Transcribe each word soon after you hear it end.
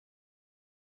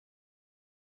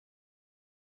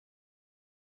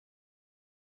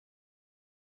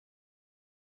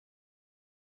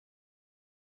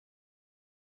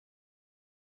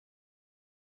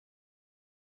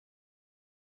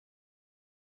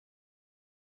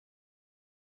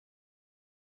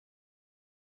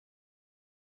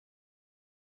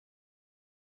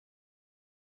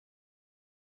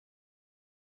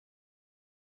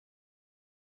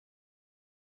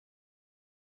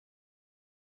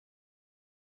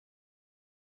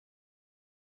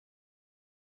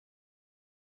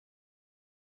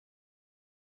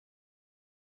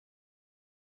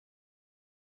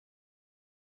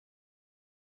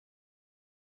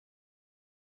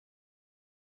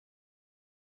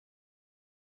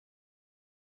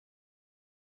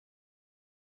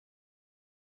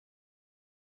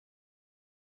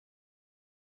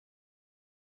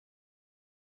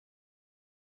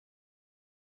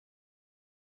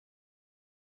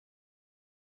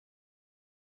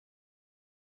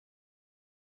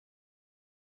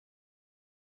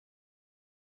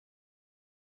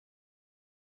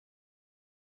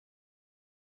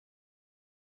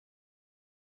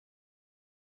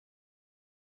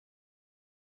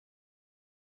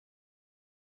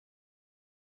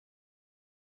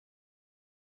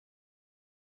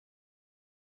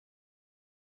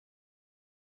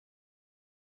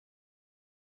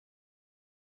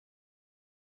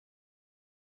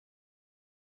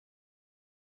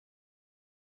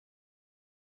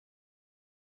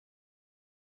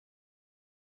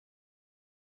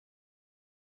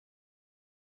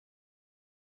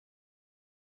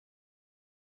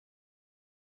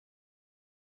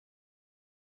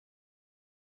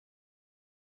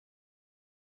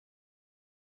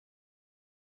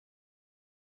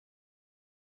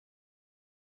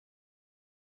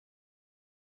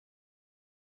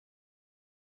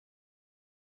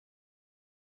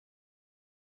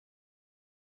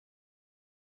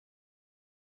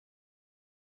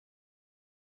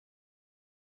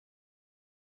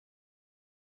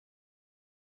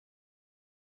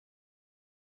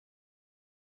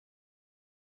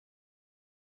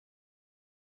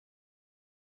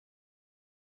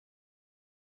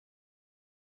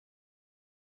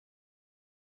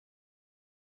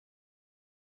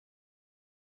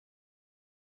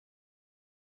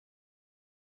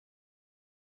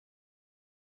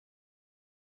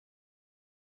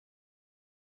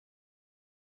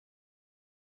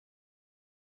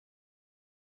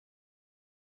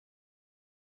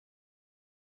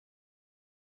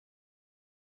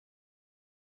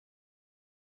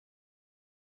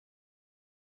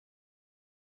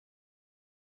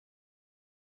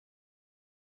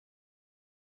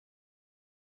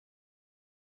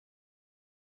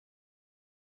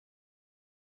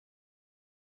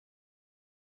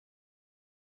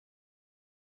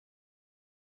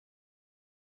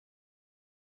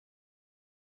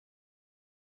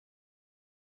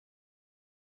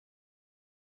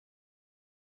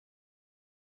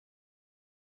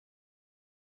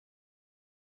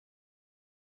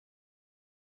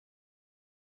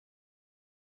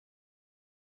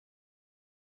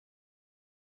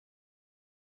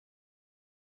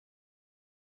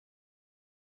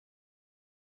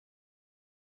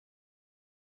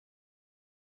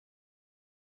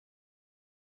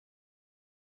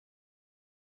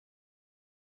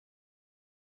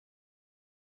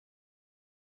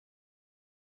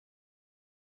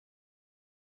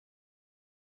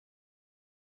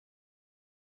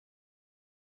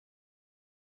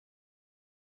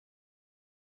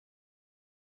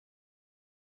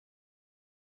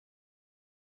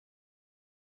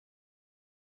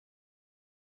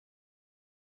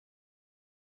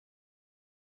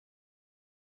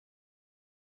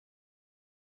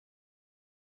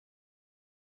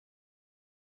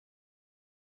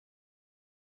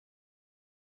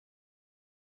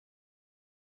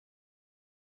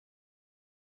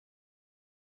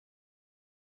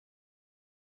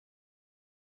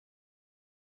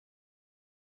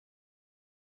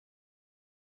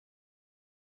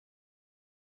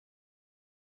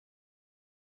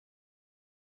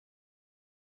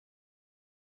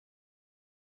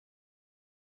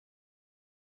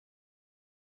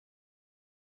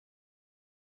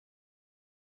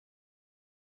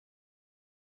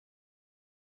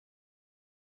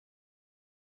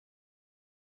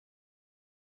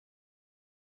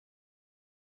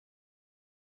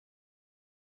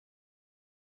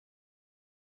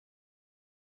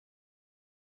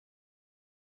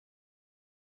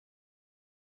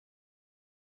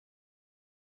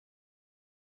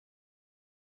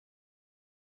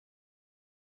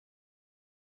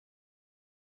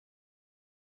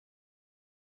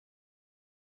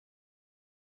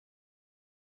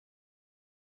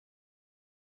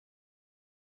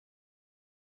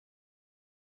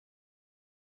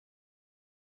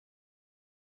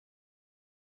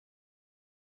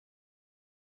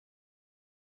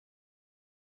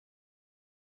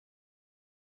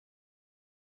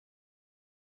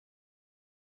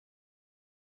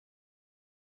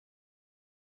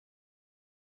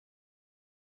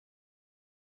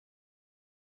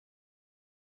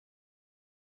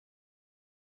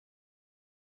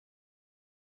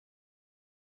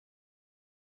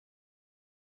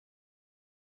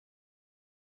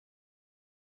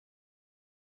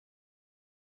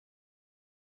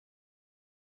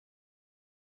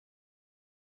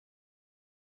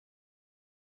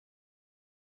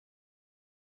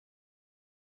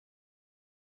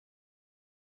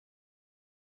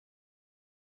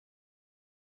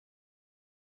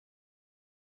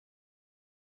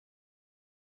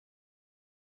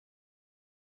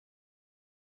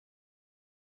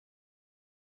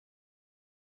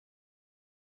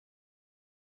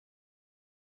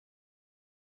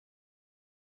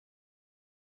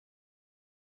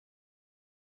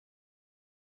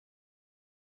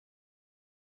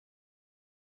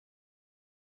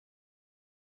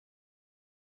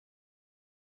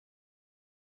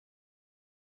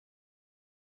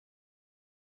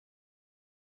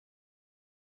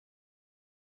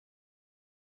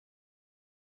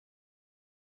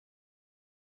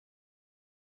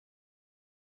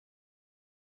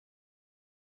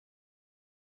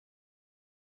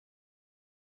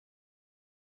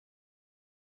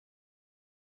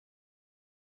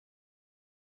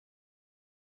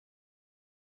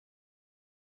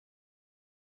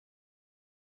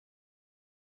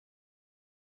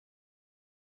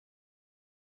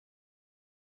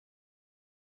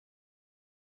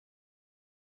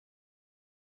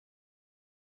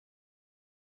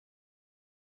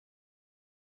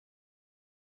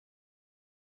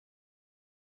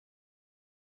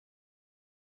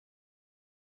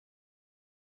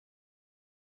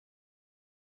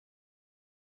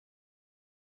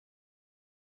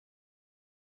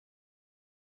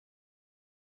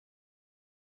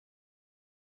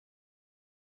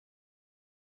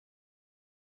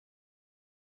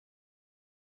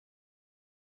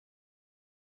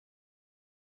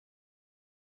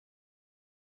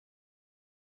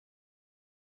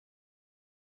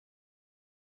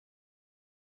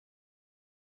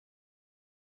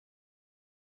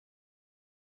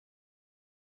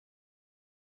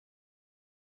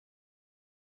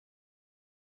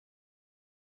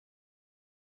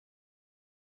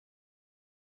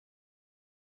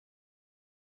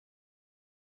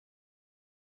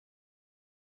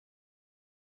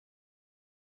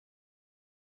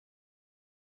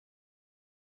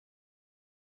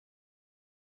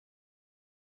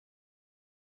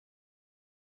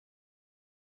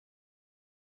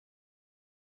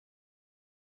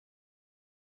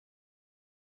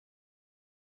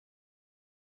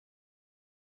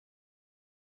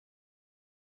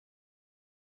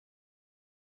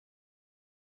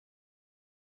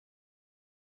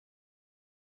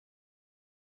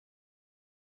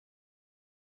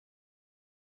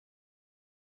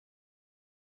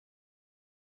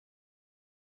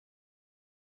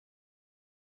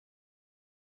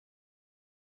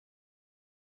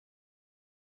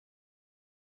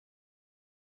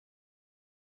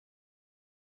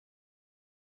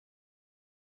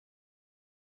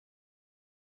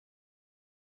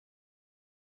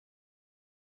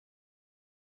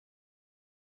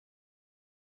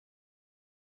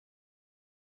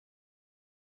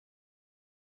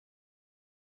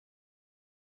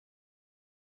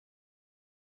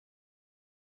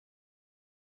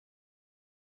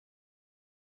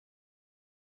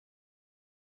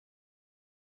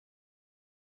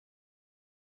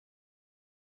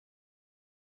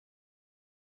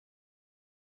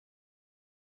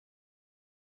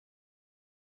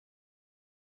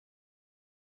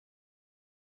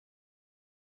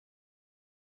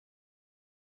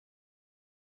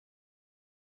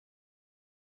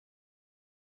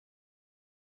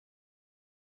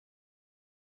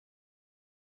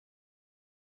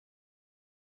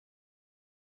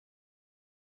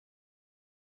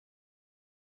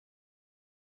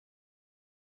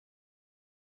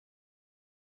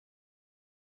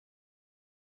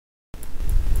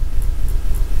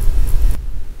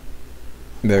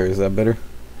There, is that better?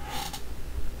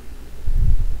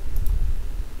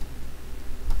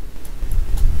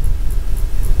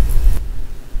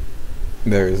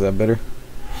 There, is that better?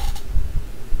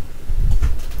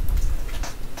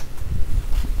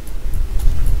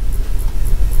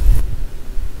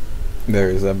 There,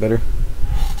 is that better?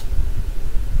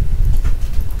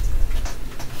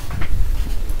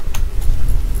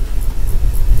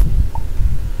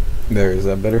 There, is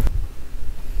that better?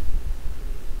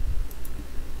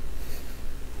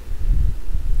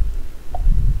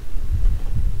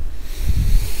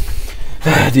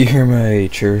 Do you hear my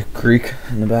chair creak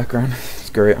in the background? It's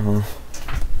great, huh?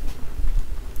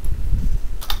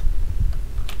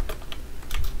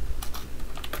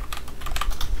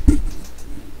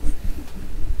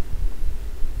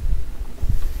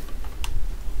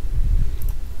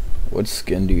 What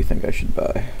skin do you think I should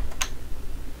buy?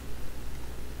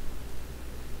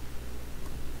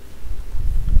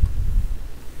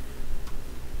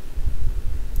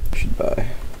 Should buy.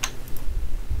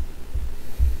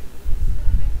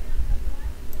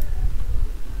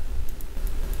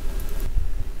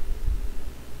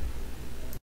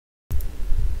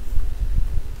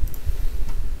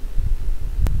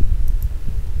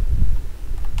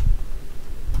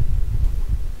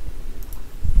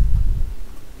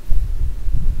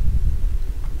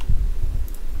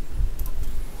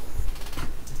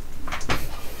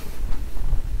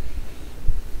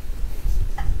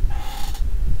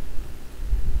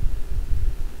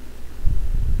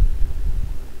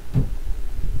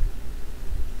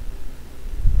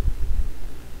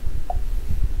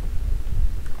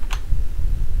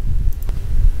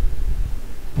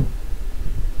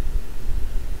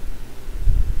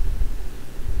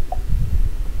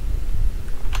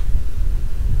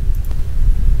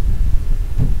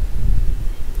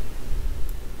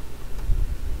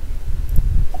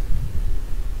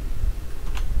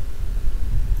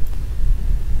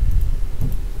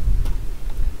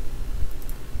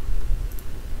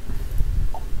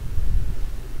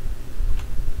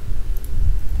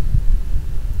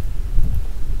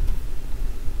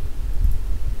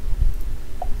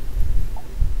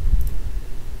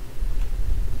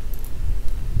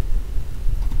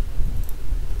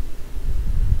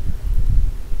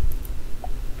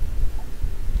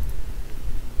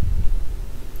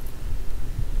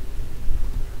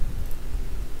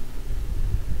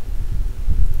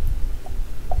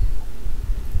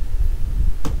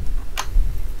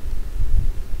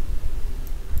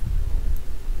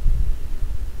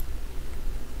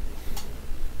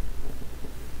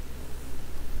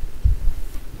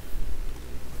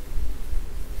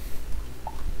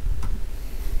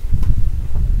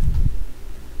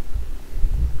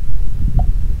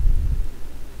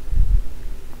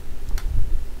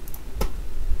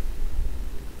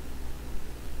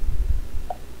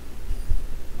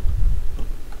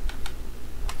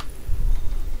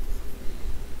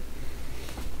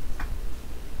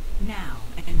 Now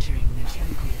entering the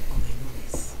temple of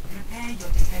Anubis. Prepare your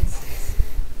defenses.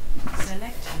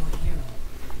 Select your hero.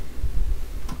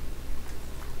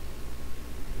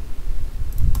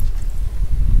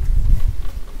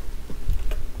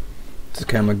 It's a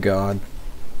camera god.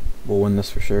 We'll win this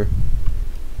for sure.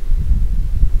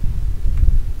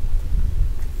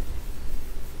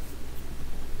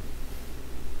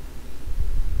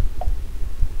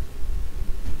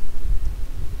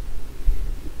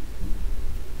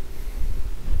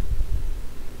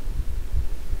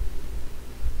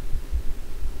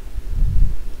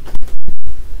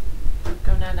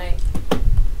 Go night night.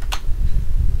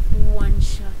 One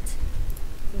shot,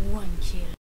 one kill.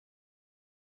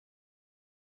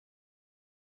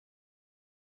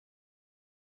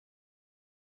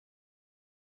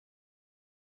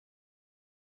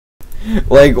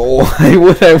 Like, why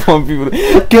would I want people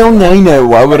to go nine night?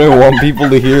 Why would I want people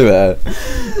to hear that?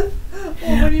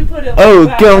 Well, when you put it like Oh,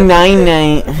 that, go that's- nine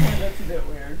night. That's a bit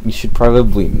weird. You should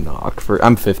probably knock for.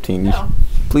 I'm 15. You No.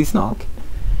 should, please knock.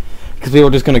 Because people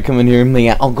are just gonna come in here and be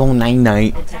like, "I'll go nine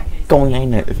night." Attackers. Go nine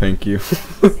night. Thank you.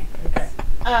 Okay.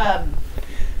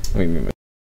 Wait a minute.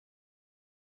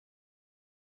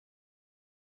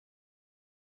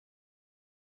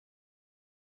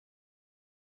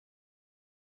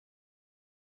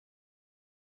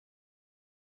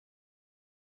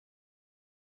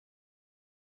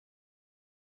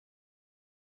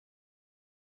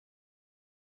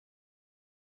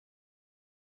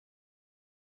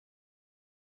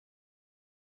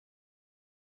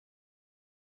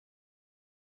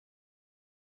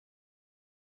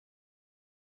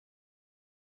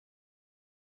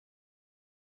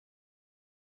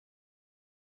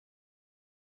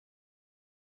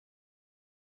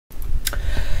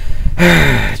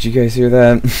 Did you guys hear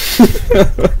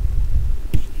that?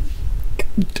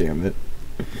 God damn it.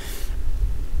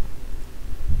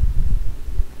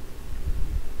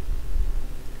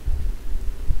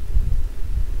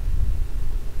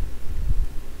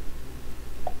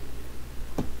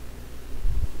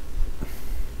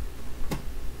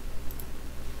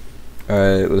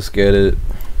 Alright, let's get it.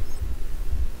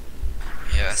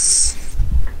 Yes.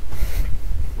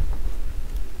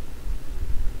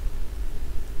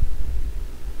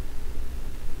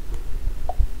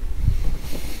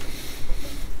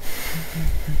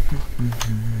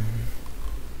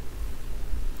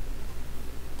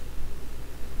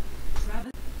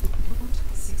 Travel Route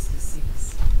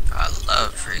 66. I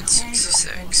love Route Prepare your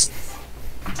 66. defenses.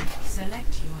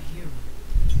 Select your hero.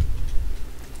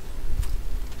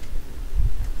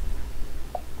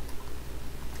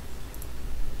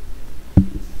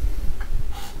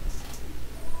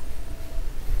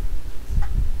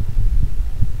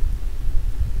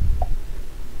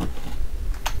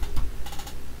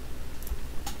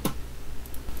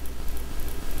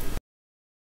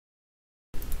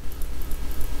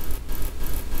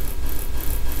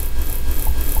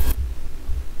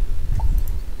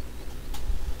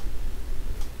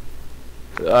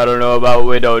 I don't know about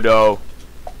Widow though.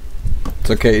 It's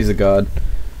okay, he's a god.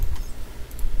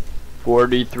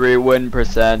 43 win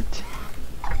percent.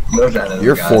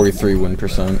 You're 43 win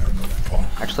percent.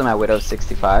 Actually, my Widow's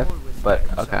 65, but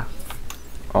okay.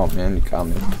 Oh man, you got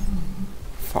me.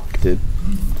 Fuck, dude.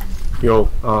 Yo,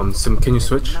 Sim, can you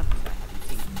switch?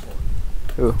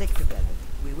 Who? If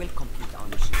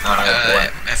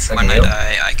when I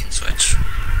die, I can switch.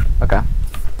 Okay.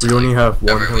 We only have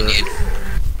one Whatever we healer. need.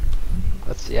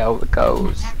 Let's see how it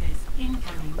goes. Attackers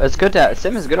incoming. It's good to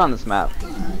Sim is good on this map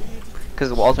because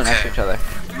the walls are next to each other.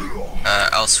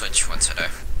 I'll switch once I die.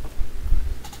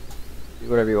 Do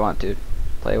whatever you want, dude.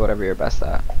 Play whatever you're best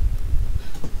at.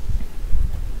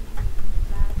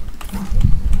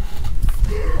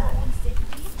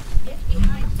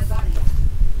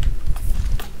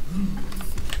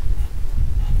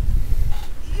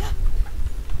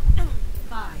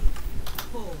 Five,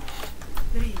 four,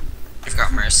 three, You've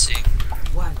got Mercy.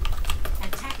 one.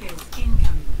 Attackers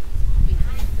incoming.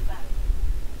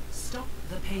 Stop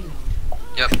the payload.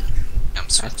 Yep. I'm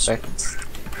Nice switched. pick.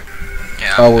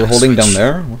 Yeah. Oh, I'm we're gonna holding switch. down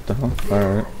there? What the hell?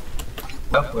 Alright.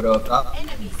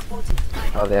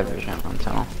 Oh, they have vision on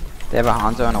tunnel. They have a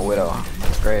Hanzo and a Widow.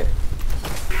 That's great.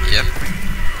 Yep.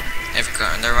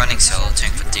 They're running solo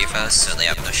tank with defense, so they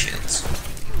have no shields.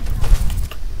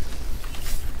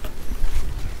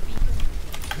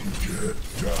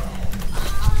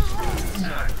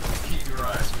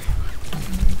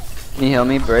 Can you heal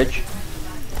me, Bridge?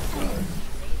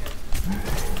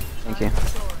 Thank you.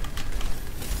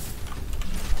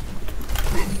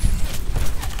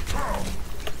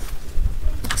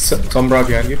 Sombra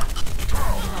behind you.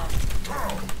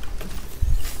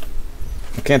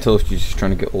 I can't tell if she's just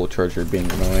trying to get ult charge or being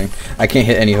annoying. I can't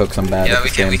hit any hooks, I'm bad Yeah, at we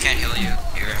this can't. We game. can't heal you.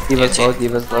 You're Diva's low, guilty.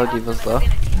 Diva's low, Diva's low.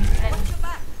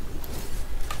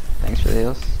 Thanks for the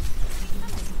heals.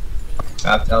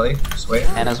 Telly, just wait.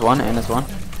 Anna's one, Anna's one.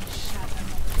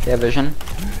 They have vision.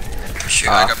 Shoot,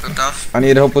 I got pooped off. I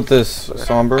need help with this, I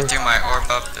Somber. threw my orb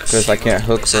up. Because I can't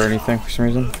hook or anything for some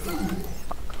reason.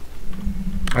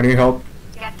 I need help.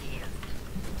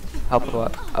 Help with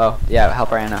what? Oh, yeah,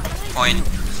 help our Anna. Point.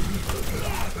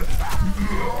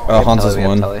 Oh, Hans is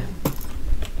one.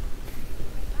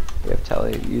 We have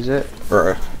Telly. Use it.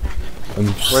 Bruh. I'm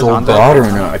so Hanzo? bad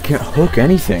right now. I can't hook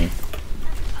anything.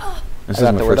 This I is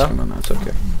got my the first Widow. one on that, it's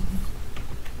okay.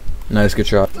 Nice, good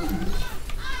shot.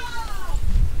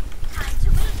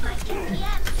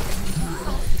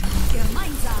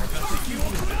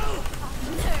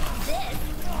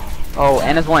 Oh,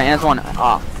 Anna's one, Anna's one.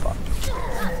 Ah, fuck.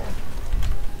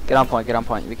 Get on point, get on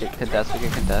point. We can contest, we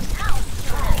can contest.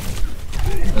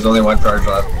 There's only one charge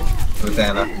left with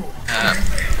Anna.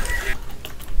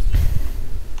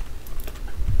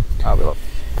 Oh, we lost.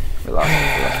 We lost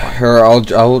one. Her,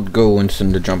 I'll go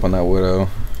Winston to jump on that Widow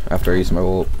after I use my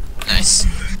ult. Nice.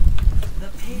 The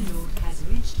payload has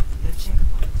reached the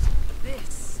checkpoint.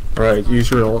 This Alright, use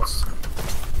your ults.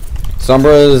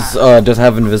 Sombra's does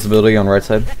have invisibility on right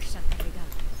side.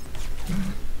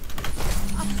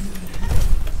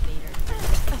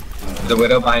 The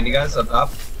Widow behind you guys up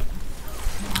top.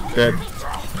 Dead.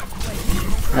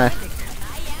 Nice.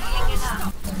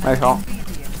 Nice shot.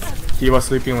 He was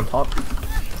sleeping on top.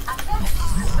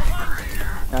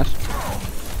 Yes.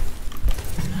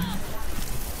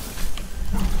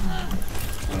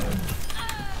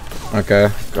 Okay,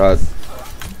 got.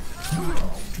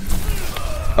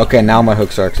 Okay, now my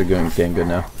hooks are actually getting good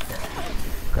now.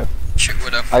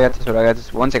 I got this. I got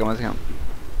this. 1 second. 1 second.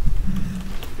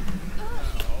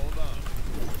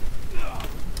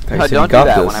 Okay, No, so you don't do got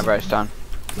that this. whenever I stun.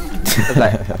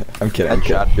 I'm kidding. I'm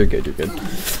Headshot. kidding. You're good. You're good.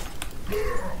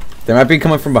 They might be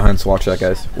coming from behind, so watch that,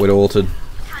 guys. Widow ulted.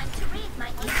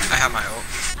 I have my ult.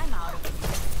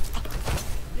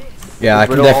 Yeah, I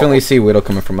can Widow definitely see Widow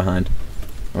coming from behind.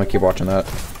 I'm gonna keep watching that.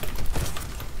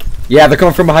 Yeah, they're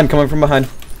coming from behind. Coming from behind.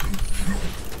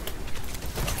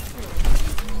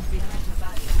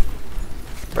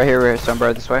 Right here,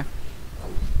 Sunbird, this way.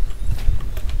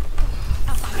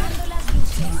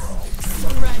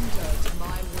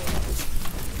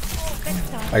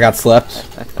 I got slept.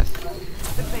 Nice, nice.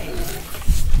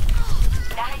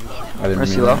 I didn't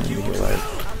Mercy mean low. to get light.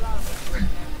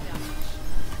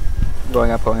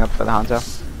 Going up for the Hanzo.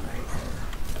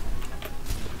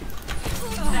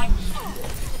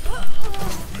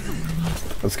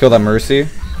 Let's kill that Mercy. I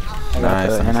got Nice,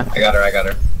 the nice. Hannah. I got her, I got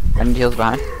her. I need heals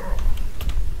behind.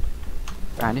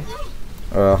 Behind you.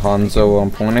 Hanzo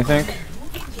on point, I think.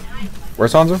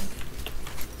 Where's Hanzo?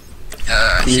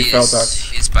 He fell back.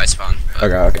 He's by spawn.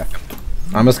 Okay, okay.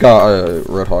 I almost got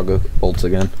Roadhog ults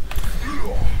again.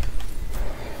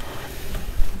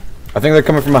 I think they're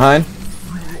coming from behind.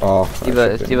 Oh,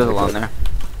 Diva's alone there.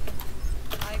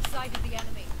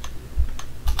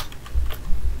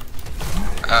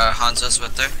 Hanzo's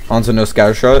with her. Hanzo no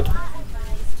scatter shot.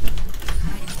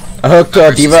 I hooked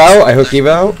Diva out. I hooked Diva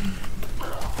out.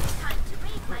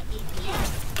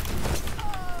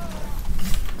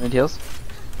 I need heals.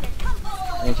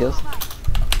 I need heals.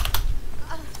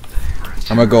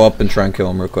 I'm gonna go up and try and kill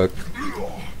him real quick.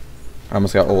 I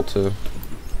almost got ult too.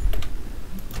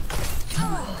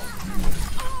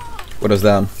 What is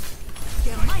that?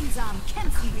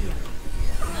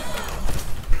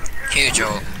 Huge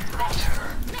ult.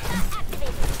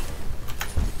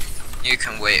 You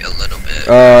can wait a little bit.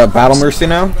 Battle Mercy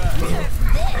now?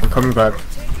 I'm coming back.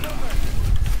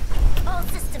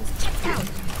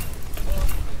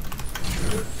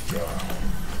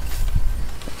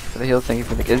 For the heals, thank you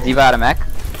for the. Is Diva out of mech?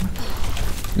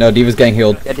 No, Diva's getting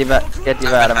healed. Get Diva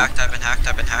out of mech. I've been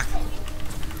hacked.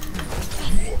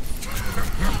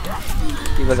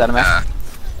 Diva's out of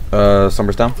mech.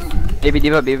 Summer's down. Baby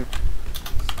Diva, baby.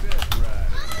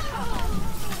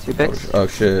 2 picks. Oh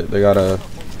shit, they got a...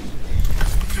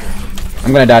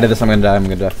 I'm gonna die to this, I'm gonna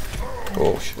die.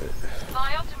 Oh shit.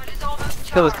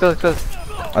 Kill this.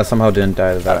 I somehow didn't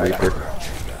die to that Reaper.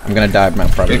 I'm gonna die, man,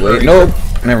 probably. Wait, no!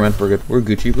 Never mind, we're good. We're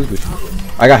Gucci.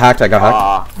 I got hacked.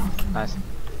 Ah, nice.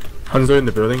 Hanzo in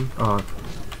the building.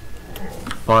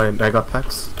 By I got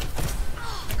packs.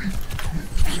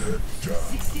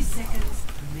 60 seconds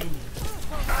remaining.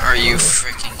 Are you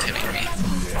freaking kidding me?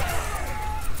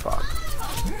 Fuck.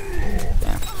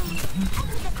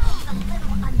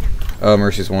 Damn.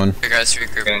 Mercy's one. You guys We're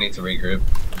regroup. gonna need to regroup.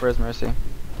 Where's Mercy?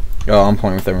 Oh, I'm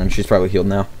playing with everyone. She's probably healed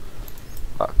now.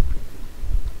 Fuck.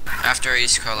 After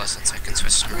East Carlos, I can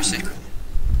switch to Mercy.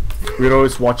 Widow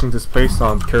is watching this place.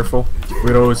 Careful.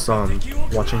 Widow is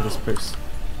watching this place.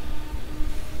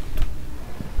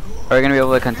 Are we gonna be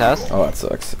able to contest? Oh, that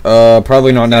sucks.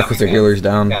 Probably not now because their healer's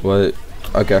down, but...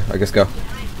 Okay, I guess go.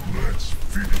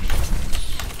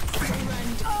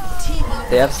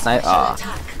 They have snipe. Ah.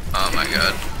 Oh my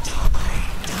god.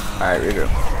 Alright, regroup.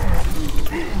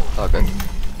 All good.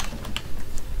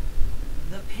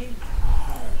 The pain.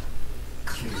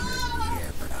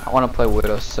 I wanna play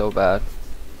Widow so bad.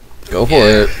 Go for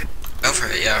Yeah. it. Go for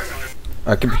it, yeah.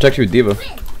 I can protect you with Diva.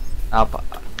 I'll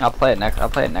play it next. I'll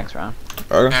play it next round.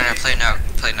 Okay. No, play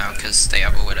now, because they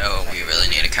have a Widow and we really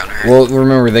need to counter her. Well,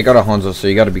 remember, they got a Hanzo, so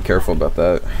you gotta be careful about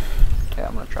that. Yeah,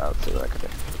 I'm gonna try out see what I can do.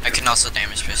 I can also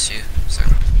damage boost you, so.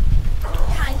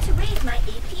 Time to raise my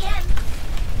APM.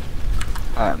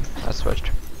 Alright, I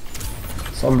switched.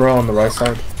 Sombra on the right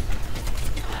side.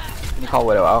 Can you call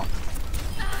Widow out?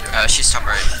 She's top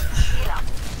right.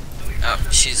 Oh,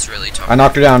 she's really top. I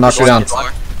knocked her down,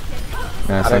 Floor.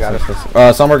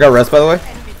 Nice. Summer got rest, by the way.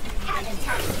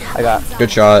 I got. Oh, Good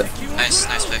shot. Nice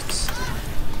picks.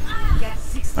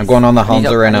 I'm going on the I need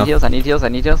Hanzo right now. heals. I need heals.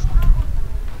 Here,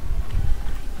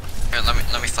 let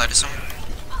me fly to someone.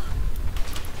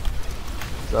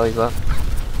 Zoe's left.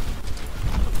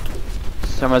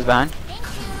 Summer's behind.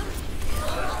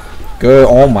 Good.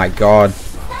 Oh my god.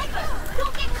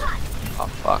 Oh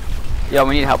fuck. Yo,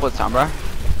 we need help with Sombra.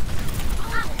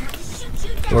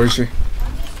 Where is she?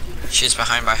 She's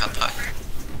behind by health pack.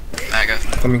 Mega.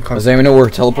 Come. Does anyone know where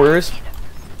her teleporter is?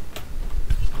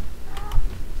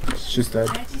 She's dead.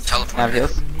 Teleport. Have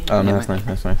heals. Oh, nice.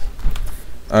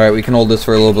 Alright, we can hold this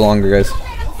for a little bit longer, guys.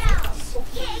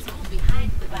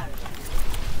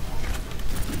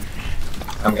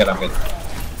 I'm good.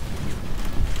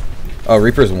 Oh,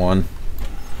 Reaper's 1.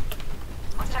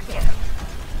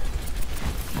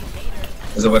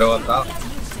 There's a Widow up top.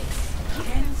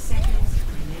 10 seconds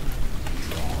remaining.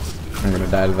 I'm gonna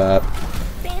die to that.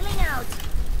 Bailing out.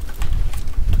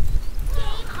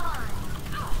 Game on.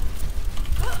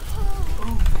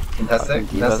 Contesting.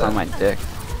 Diva's on my dick.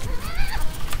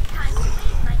 Time to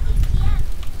raise my APM.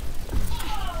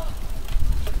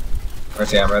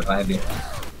 Mercy, I'm right behind you.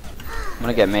 I'm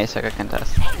gonna get Mace, I can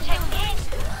contest.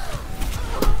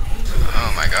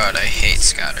 Oh my god, I hate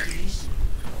scatter.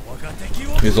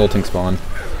 He's ulting spawn.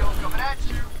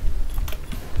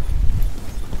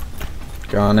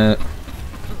 Got it.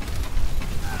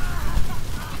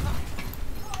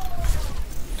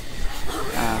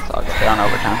 So I'll get on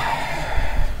overtime.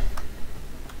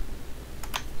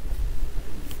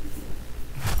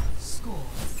 Score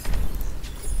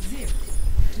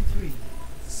 0-3.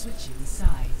 Switching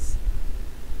sides.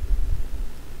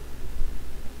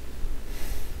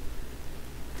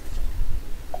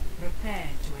 Prepare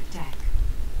to attack.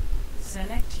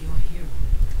 Select your hero.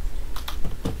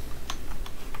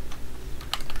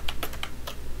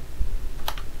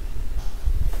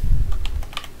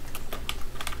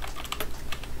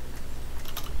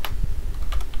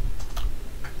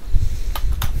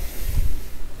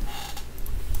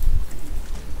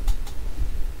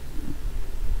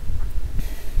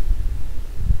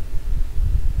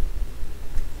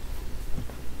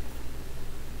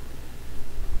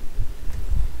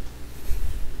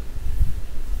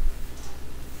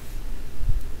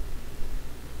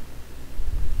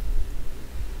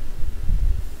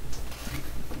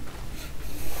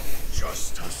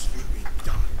 Justice will be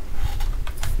done.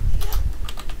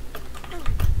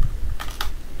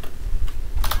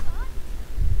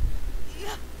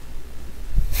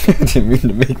 I didn't mean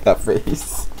to make that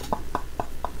face.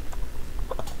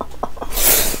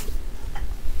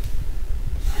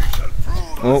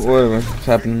 Oh, whatever. What's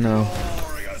happening now?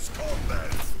 Glorious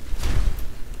combat.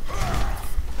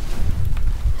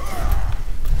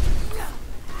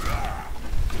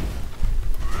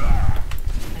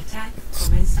 Attack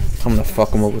commences. I'm gonna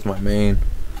fuck him up with my main.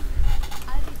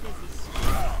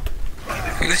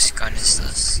 Whose gun is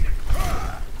this?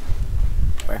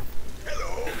 Where?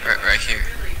 Right here.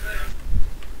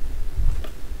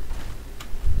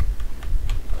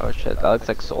 Oh shit, that looks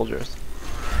like soldiers.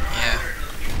 Yeah.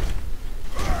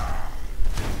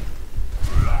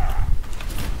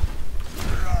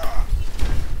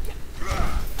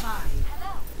 Five,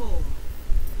 4,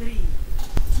 3,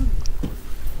 2,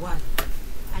 1.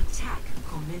 Attack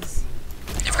commencing.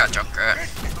 You've got Junkrat.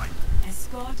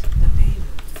 Escort the payload.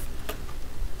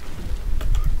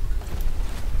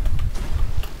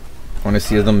 I wanna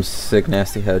see them sick,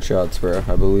 nasty headshots, bro.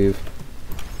 I believe.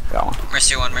 Got one.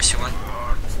 Mercy 1, Mercy 1.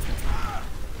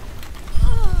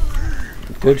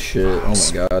 Good shit. Oh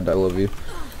my god, I love you.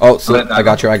 Oh, so I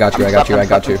got you. I got you. I got you. I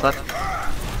got you.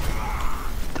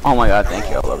 Oh my god, thank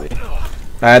you, I love you.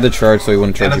 I had to charge so he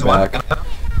wouldn't charge you back.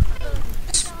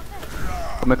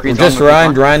 McCree's Just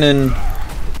on, Ryan and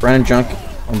Junk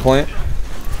on point.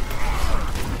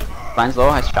 Ryan's low,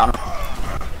 I shot him.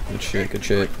 Good shit. Good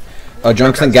shit.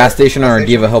 Junk's in gas station or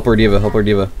Diva. Help her, Diva. Help her,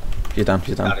 Diva. She's down.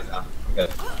 She's down. Good.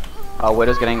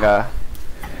 Widow's getting Here,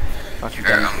 fucking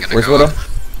I'm damage. gonna Where's go Widow? up.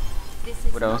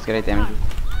 Widow's getting damage.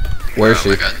 Where is Oh she?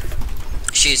 my god.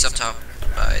 She's up top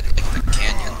by like, the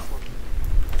canyon.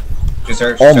 Just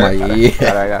her. Oh just my her. I yeah.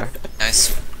 got her.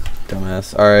 Nice.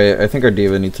 Dumbass. Alright, I think our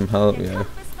Diva needs some help. Yeah.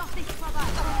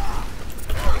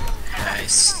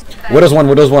 Nice. Widow's one.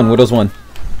 The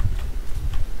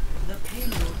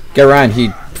payload Get Ryan. He,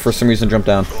 for some reason, jumped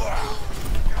down.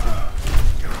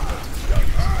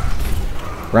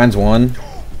 Ryan's 1.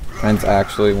 Ryan's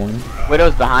actually 1.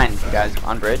 Widow's behind, you guys,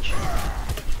 on bridge.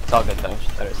 It's all good though.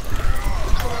 She's better.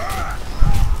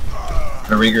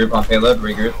 Gonna regroup on payload.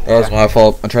 Regroup. That was my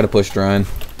fault. I tried to push Ryan.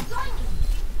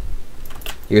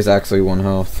 He was actually 1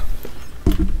 health.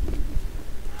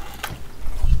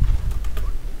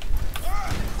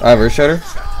 I have Earth Shatter.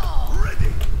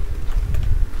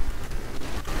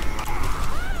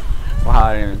 Wow,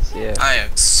 I didn't even see it. I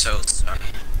am so sorry.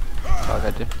 It's all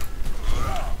good, dude.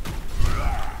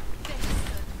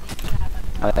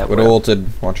 Oh, that Widow ulted.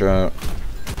 Watch out.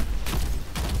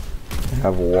 I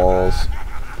have walls.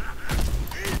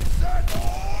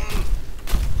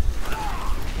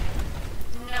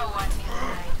 No one can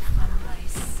hide from my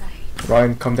sight.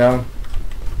 Ryan, come down.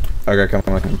 Okay, come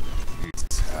on. Hey,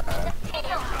 let's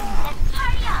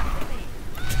party up.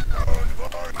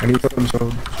 I need them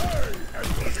so.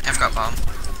 I've got bomb.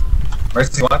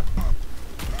 Mercy 1.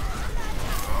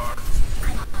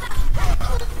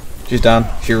 She's down.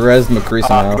 She rezzed McCree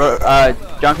somehow.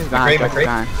 Junk is behind, Junk is McCree?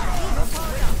 behind.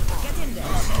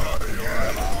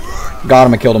 Got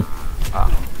him, I killed him.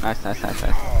 Oh, nice.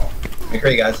 Make sure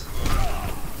you guys.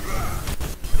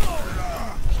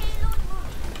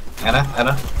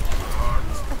 Anna.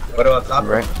 Widow up top.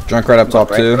 Right. Drunk right up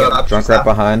top Right. too. Up, Drunk she's right up.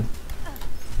 behind.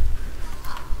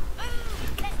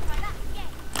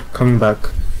 Coming back.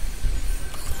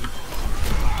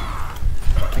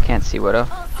 I can't see Widow.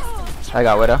 I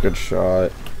got Widow. Good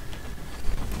shot.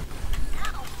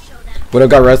 Widow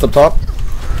got res up top.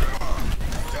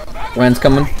 Wind's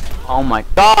coming. Oh my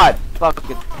god! Fuck,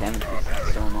 good damage. This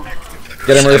is so annoying.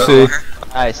 Get him, Mercy.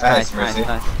 Nice. Mercy.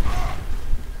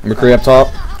 McCree up top.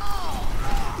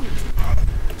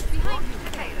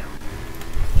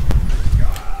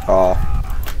 Oh.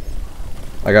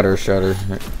 I got her shutter.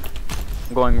 I'm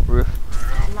going roof.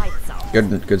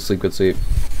 Good sleep, good sleep.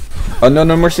 Oh no,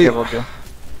 Mercy. Careful, Joe.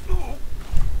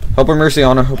 Help her, Mercy,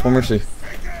 Anna. Help her, Mercy.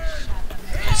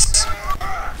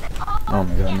 Oh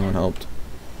my god, no one helped.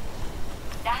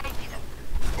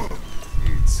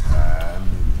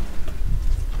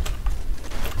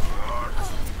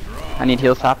 I need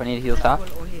heal top.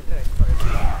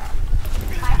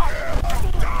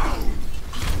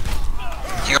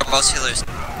 You got both healers.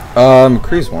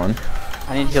 McCree's one.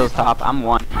 I need heals top. I'm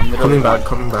one. I'm literally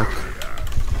Coming back.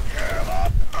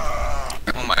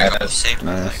 Oh my god, you saved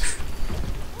my Nice. life.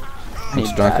 I need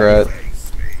It's drunk that. rat.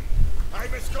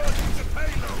 I'm escorting the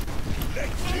payload.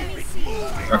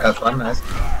 Drunk has one, nice. The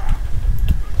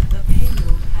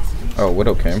payload has reached. Oh,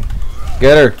 Widow came.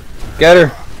 Get her! Get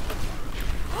her!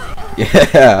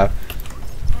 Yeah!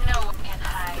 No one can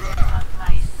hide from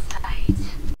my sight.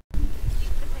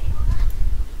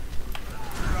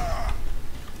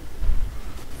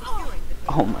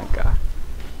 Oh my god.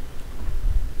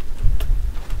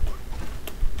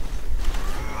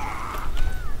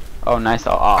 Oh, nice.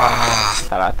 Oh, Ah,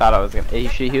 I thought I was gonna.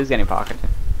 He was getting pocketed.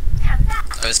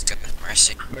 that was good.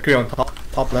 Mercy. McCree on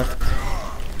top left.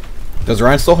 Does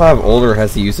Ryan still have ult or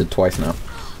has he used it twice now?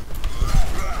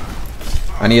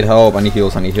 I need help, I need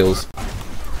heals.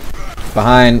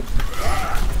 Behind.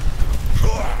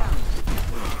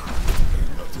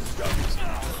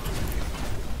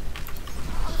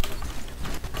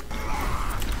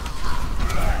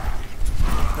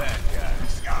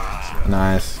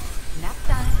 Nice.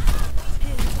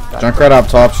 Junkrat up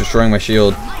top's destroying my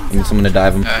shield. I need someone to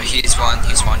dive him. He's one.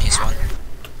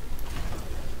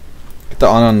 Get the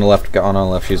on the left. Get on the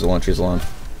left. She's alone. She's one.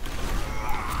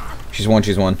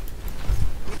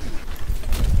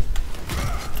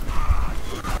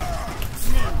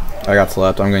 I got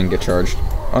slapped. I'm going to get charged.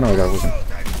 Oh no, I got losing.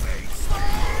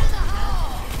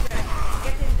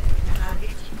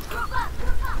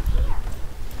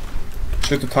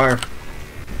 Shoot the tire.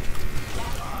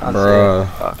 Bruh.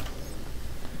 Fuck.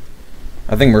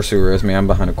 I think Mercy res me. I'm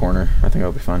behind a corner. I think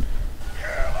I'll be fine.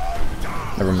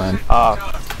 Never mind. Oh,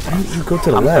 Why don't you go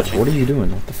to the left? What are you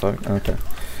doing? What the fuck? Okay.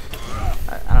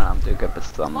 I don't know. I'm doing good, but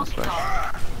still, I'm on switch.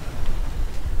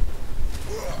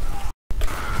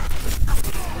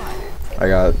 I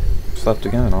got slapped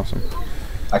again. Awesome.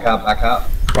 Back out.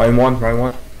 Ryan one. Oh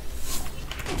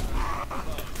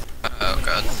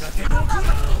god.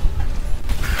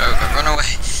 Oh god, run away.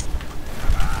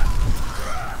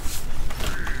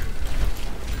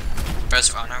 Where's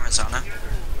Ana?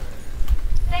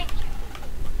 Thank you.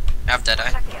 I have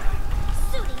Deadeye.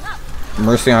 Suiting up.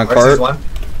 Mercy on Versus cart. one.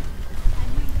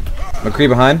 McCree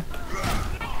behind.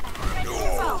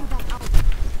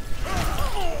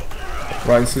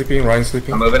 Ryan sleeping.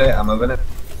 I'm moving it.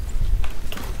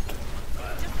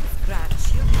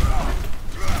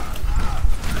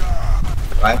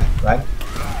 Right.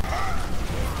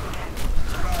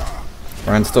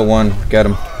 Ryan's still one. Get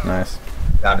him. Nice.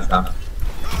 Down.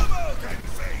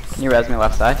 Can you res me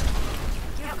left side?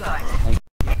 Drunk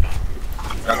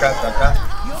out.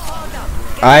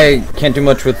 I can't do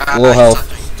much with low health.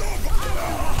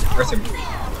 Mercy.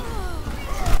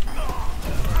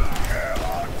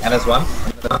 Anna's one.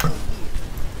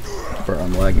 Bro,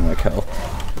 I'm lagging like hell.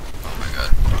 Oh my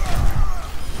god.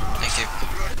 Thank you.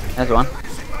 There's one.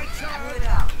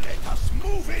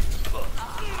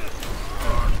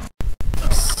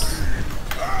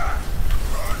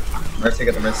 Mercy,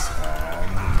 get the miss.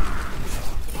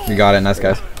 You got it. Nice,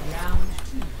 guys.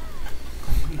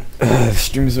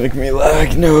 Streams make me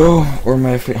lag. No. Or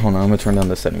my hold on. I'm gonna turn down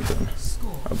the settings then.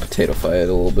 I'll potato fight it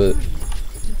a little bit.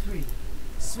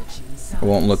 It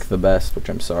won't look the best, which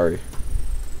I'm sorry.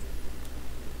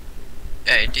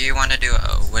 Hey, do you want to do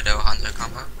a Widow Hunter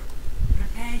combo?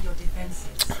 Prepare your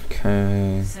defenses.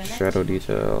 Okay. Shadow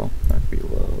detail. Might be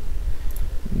low.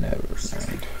 Never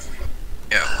mind.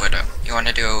 Yeah, Widow. You want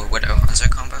to do a Widow Hunter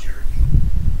combo?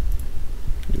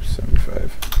 Do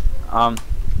 75.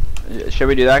 Should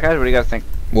we do that, guys? What do you guys think?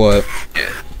 What?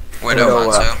 Yeah. Widow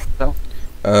Hanzo. So?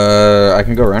 I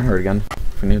can go around her again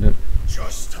if we need it.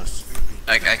 Just us.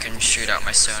 I can shoot out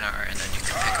my sonar and then you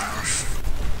can pick them off.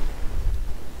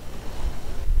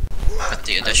 With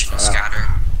the additional scatter.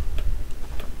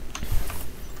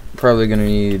 Probably gonna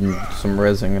need some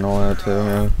rezzing and all that too.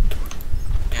 Yeah.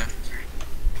 Yeah.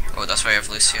 Oh, that's why I have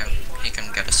Lucio. He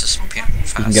can get us to some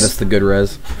fast. You can get us the good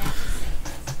res.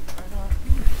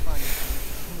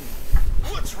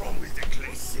 What's wrong with the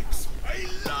Clay 6? I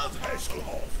love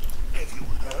Hasselhoff. Have you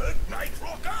heard, Night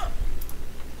Rocker?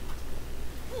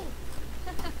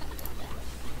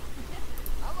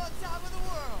 I'm on top of the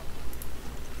world.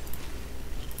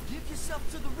 Give yourself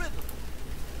to the rhythm.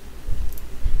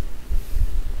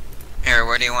 Here,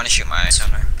 where do you want to shoot my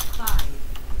sonar?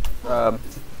 5,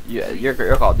 Yeah,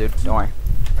 you're called, dude. Don't worry.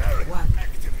 1.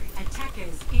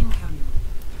 Attackers incoming.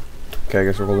 Okay, I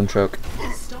guess we're holding choke.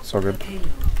 Stop So good. the payload.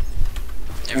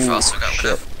 They've also got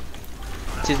shit. Widow.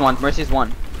 Mercy's one. Mercy's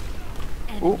one.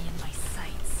 Enemy Ooh. in my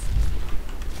sights.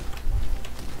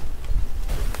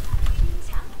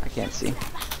 I can't see.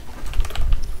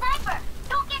 Sniper,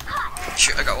 don't get caught.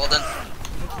 Shoot, I got Walden.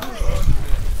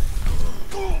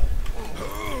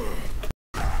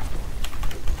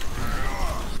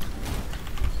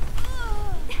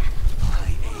 My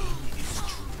aim is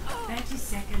true. 30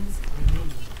 seconds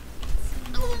remaining.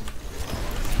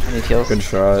 I need heals. Good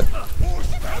shot. Heals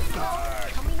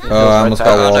Oh, I almost right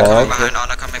got side. Ana coming walled. behind,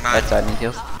 Ana coming Right behind. side need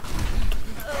heals.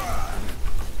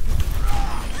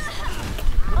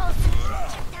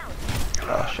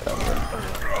 Oh shit, over.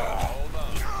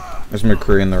 There's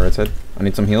McCree in the right side. I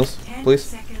need some heals, 10 please.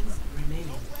 seconds remaining.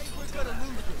 We're gonna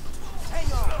lose this.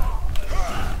 Hang on.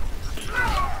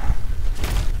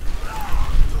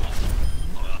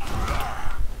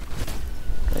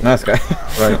 Nice guy.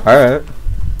 Right. Alright.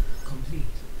 Complete.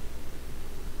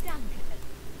 Done.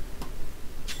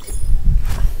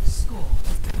 Score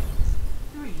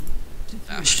 3 to 3.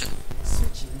 Bastion.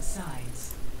 Switching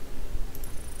sides.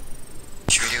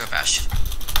 Should we do a Bastion?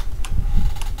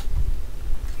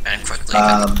 And quickly,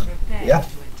 Prepare Yeah. to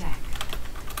attack.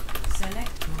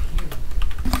 Select your hero.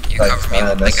 you Like, cover me. not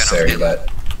Like, I necessary, don't but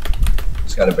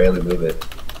just gotta barely move it.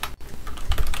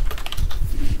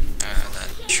 that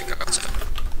should go outside.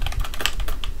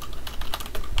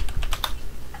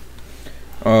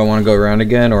 Oh, I want to go around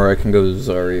again, or I can go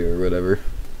Zari or whatever.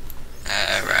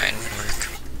 Ryan would work.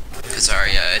 Because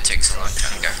Zarya, it takes a long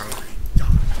time to get her.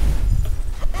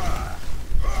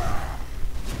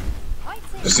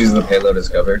 Just using the payload as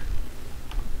cover.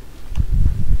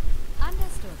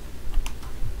 Understood.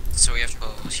 So we have to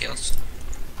pull heals.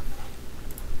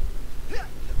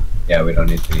 Yeah, we don't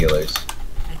need the healers.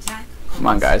 Attack. Come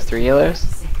on, guys. 3 healers.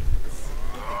 Seconds.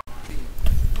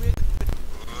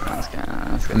 That's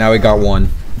good. Now we got one.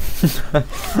 What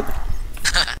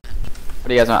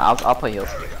do you guys want? I'll play heals.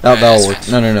 That'll work.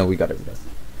 No, we got it. You needed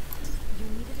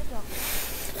a doctor.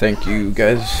 Thank you,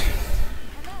 guys.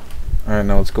 Alright,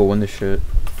 now let's go win this shit.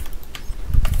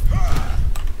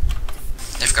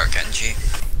 They've got Genji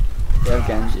They have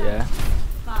Genji, yeah.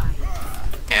 5,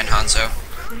 and Hanzo.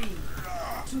 3,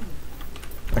 2,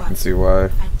 I can see why.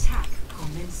 attack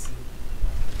commencing.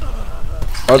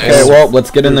 Okay, well,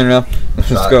 let's get in there now. Let's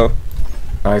Shot. go.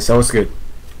 Nice, that was good.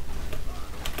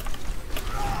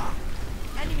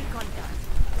 Enemy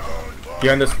contact.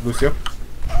 Behind us, Lucio.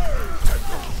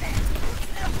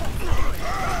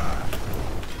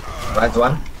 Rides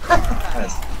one.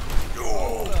 Nice.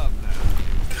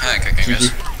 Okay,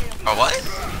 guys. Oh, what?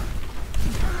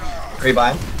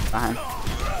 Rebind. Behind.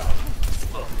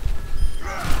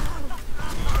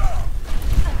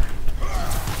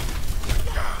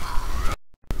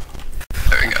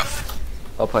 There we go.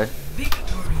 Well played.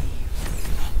 Victory.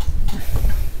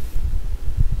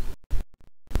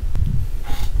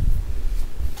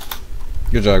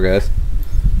 Good job, guys.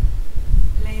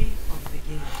 Play of the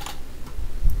game.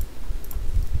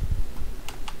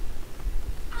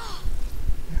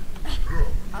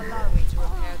 Allow me to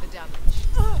repair the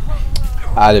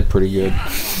damage. I did pretty good.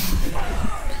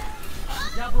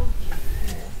 Double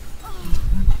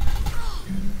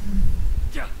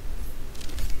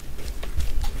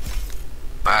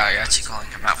Wow, you're actually calling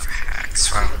him out for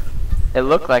hacks. Wow. It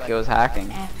looked like it was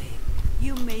hacking. epic.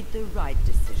 You made the right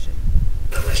decision.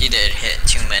 He did hit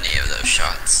too many of those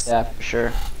shots. Yeah, for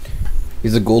sure.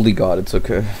 He's a Goldie god, it's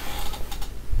okay.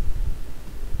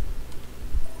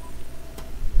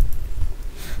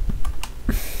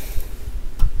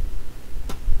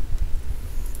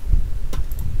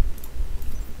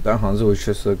 That Hanzo was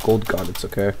just a gold god, it's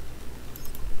okay.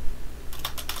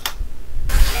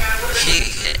 He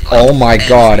hit, Oh my every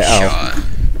god, shot.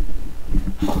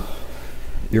 ow.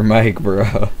 Your mic, bro.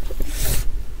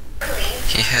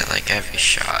 He hit like every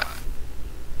shot.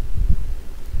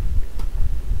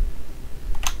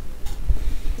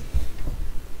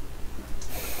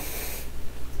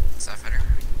 Is that better?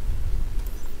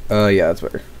 Yeah, that's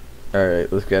better.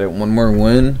 Alright, let's get it. One more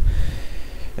win.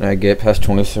 And I get past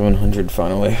 2,700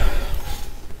 finally.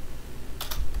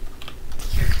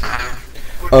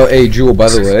 Oh, hey, Jewel, by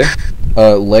the way.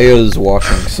 Leia's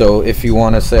watching, so if you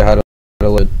want to say hi to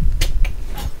Leia.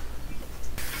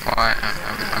 Why?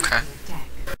 Okay.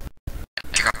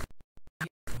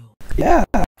 Yeah.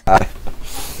 I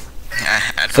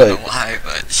don't So- know why,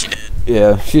 but she did.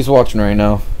 Yeah, she's watching right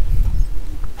now.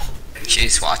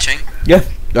 She's watching? Yeah,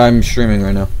 I'm streaming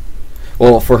right now.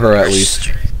 Well, for her at least.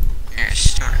 You're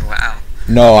streaming, wow.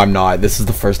 No, I'm not. This is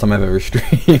the first time I've ever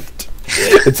streamed.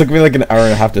 It took me like an hour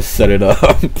and a half to set it up.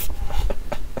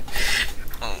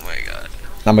 Oh my god.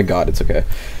 Oh my god, it's okay.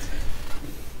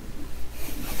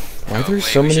 Why are there wait,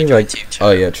 so we many should join like... team chat.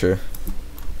 Oh yeah, true.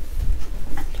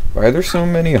 Why are there so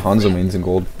many Hanzo mains in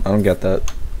gold? I don't get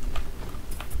that.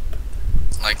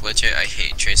 Like legit, I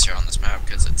hate Tracer on this map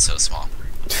because it's so small.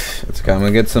 It's okay. I'm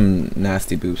gonna get some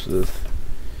nasty boosts with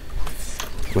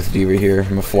D.Va here. I'm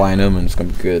gonna fly in him and it's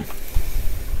gonna be good.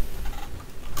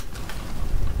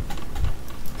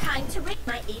 Time to rig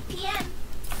my APM.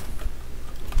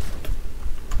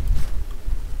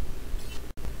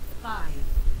 5,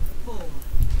 4,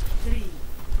 3,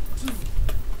 2,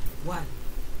 1.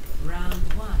 Round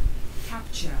 1.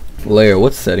 Capture. Leia,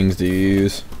 what settings do you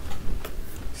use?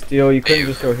 Steel, you couldn't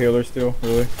just go healer Steel,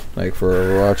 really? Like for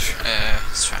Overwatch?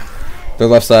 It's fine. The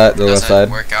left side, the left Doesn't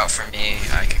side. work out for me,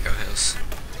 I could go hills.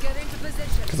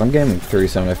 Because I'm getting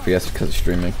 37 FPS because of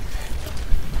streaming.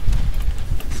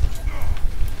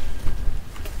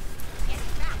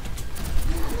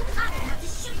 I have to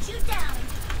shoot you down.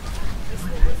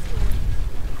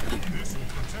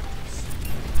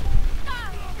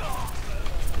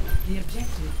 The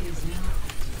objective is now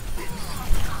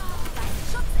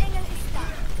Schutzengel ist da.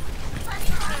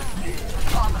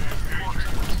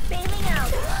 Bailing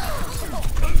out.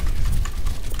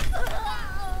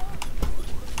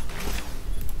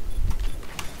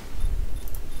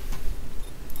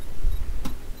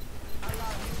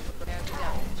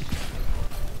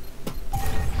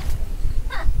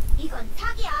 이건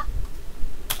사기야.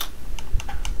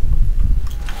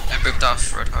 I booped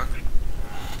off Roadhog.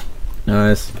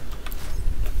 Nice.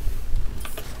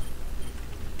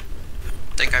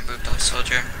 Think I booped off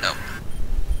Soldier? No.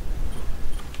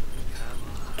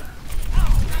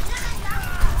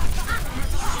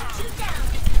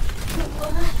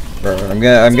 Bro, I'm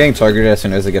getting targeted as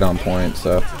soon as I get on point,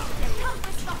 so.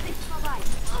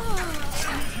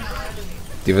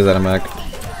 D.Va's out of mech. Yeah,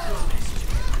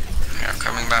 I'm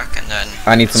coming back and then...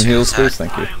 I need some as soon heals, as please. that-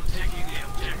 Thank you.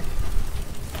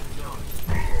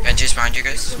 Genji's behind you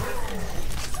guys.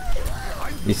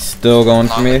 He's still going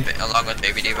for me. Along with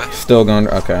Baby D.Va. Still going.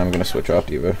 Okay, I'm gonna switch off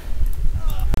D.Va.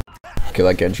 Okay,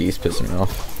 like Genji's pissing me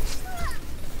off.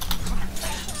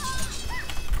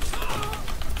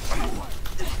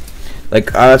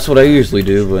 Like, that's what I usually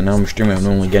do, but now I'm streaming, I'm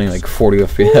only getting like 40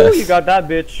 FPS. Ooh, you got that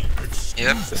bitch.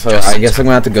 Yep. So I guess I'm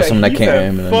gonna have to go Yeah, something that you can't said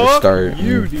aim and then just fuck start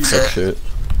you, and dude. fuck shit.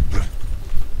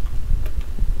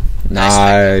 Nice.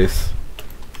 Nice.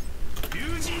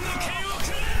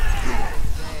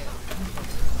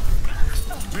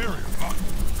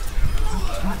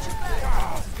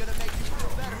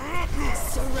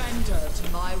 Surrender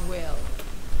to my will.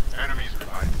 Enemies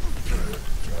behind.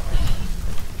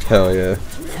 Hell yeah.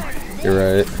 You're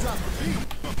right.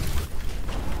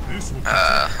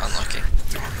 Unlucky.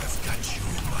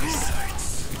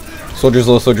 Soldier's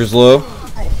low, soldier's low.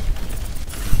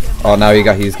 Oh, now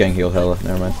he's getting healed hella.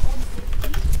 Never mind.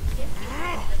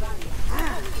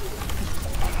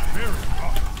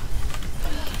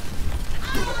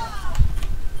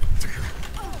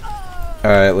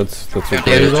 Alright, let's regroup.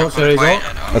 There you go, there you go.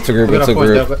 Let's regroup, let's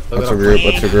regroup. Let's regroup,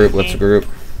 let's regroup, let's regroup.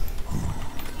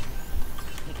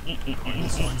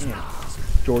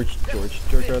 George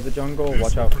out of the jungle.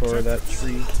 Watch out for that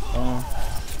tree.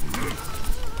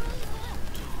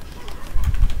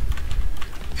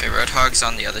 Okay, Roadhog's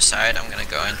on the other side. I'm gonna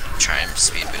go and try and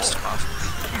speed boost him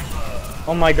off.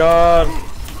 Oh my god.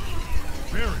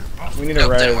 We need a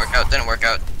Nope, res. didn't work out, didn't work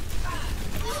out.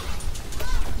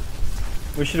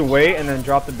 We should wait and then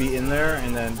drop the beat in there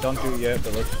and then don't do it yet,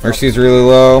 but let's Mercy's really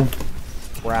low.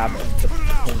 grab it.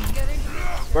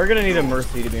 We're gonna need a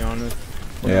Mercy to be honest.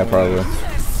 Yeah, probably.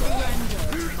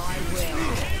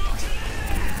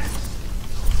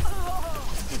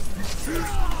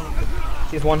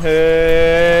 He's one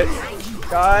hit.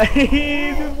 Guys,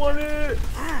 he's one hit.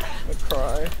 I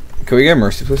cry. Can we get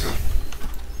Mercy, please?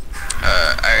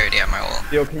 I already have my ult.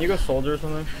 Yo, can you go soldier or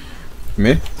something?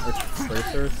 Me? Or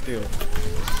tracer? Steel.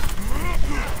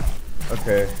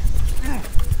 Okay.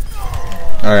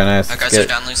 Alright, nice. That guys Get- are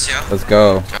down, Lucio. Let's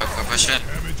go. Go push it.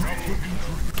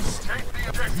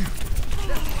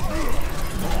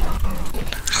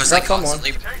 I was like someone.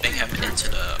 constantly putting him into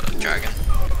the dragon.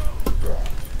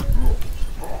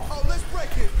 Oh, let's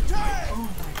break it. Time.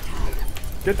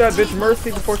 Get that bitch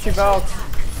Mercy before she valves.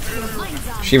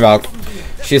 She valked.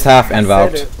 She's half and Said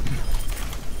valked. it.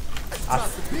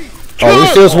 Oh,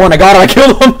 Lucio's one. I got him. I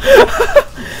killed him.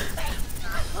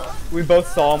 We both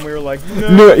saw him. We were like,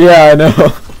 no. No, yeah, I know.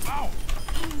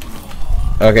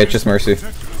 Okay, it's just Mercy.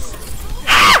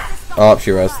 Oh,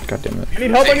 she rezzed. God damn it. I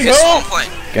need help. I Hey, need here's help. one point.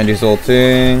 Genji's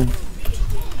ulting.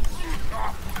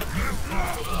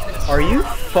 Are you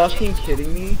fucking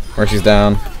kidding me? Mercy's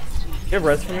down. You have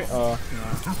res for me? Oh,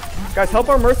 no. Guys, help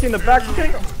our Mercy in the back. She's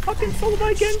getting fucking sold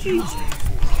by Genji.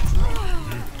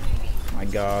 My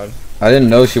god. I didn't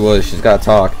know she was. She's got to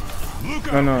talk. No,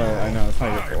 I know. It's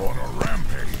not your fault. I'm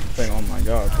saying, oh my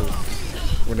god,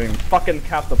 because we didn't fucking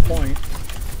cap the point.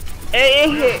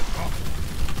 Hey!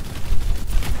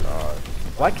 God.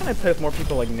 Why can't I play with more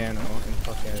people like Nano and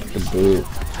fucking... Good boot.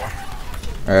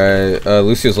 Alright,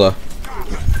 Lucio's low.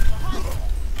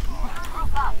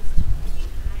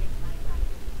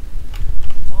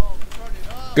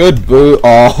 Good boot.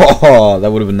 Oh, that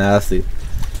would have been nasty.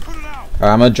 Alright,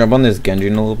 I'm gonna jump on this Genji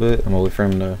in a little bit. I'm gonna wait for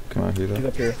him to come out here. He's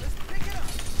up here.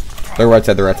 They're right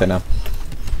side now.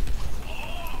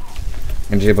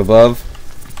 Genji up above.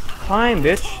 Time,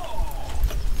 bitch.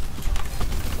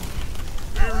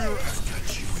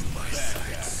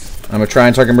 I'm gonna try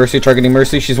and target Mercy. Targeting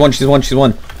Mercy. She's one. Give one.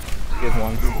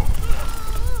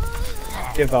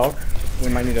 Give Valk. We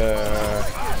might need a...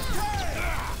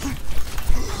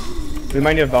 We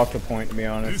might need a Valk to point, to be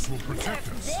honest.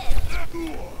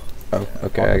 Oh,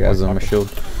 okay. I got him on my shield.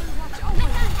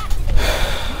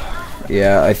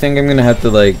 Yeah, I think I'm gonna have to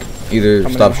like either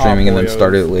Coming stop in hot streaming and then boyos.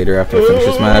 start it later after I finish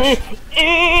this match,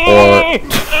 or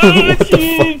what the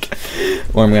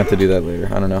fuck? Or I'm gonna have to do that later.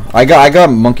 I don't know. I got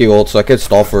monkey ult, so I could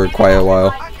stall for quite a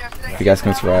while. If you guys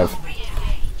can survive.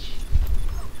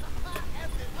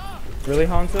 Really,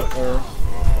 Hansa? Or...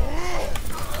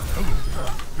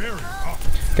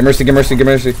 Get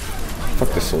Mercy. Fuck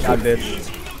this soldier. That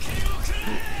bitch.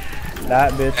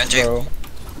 That bitch, Genji. bro.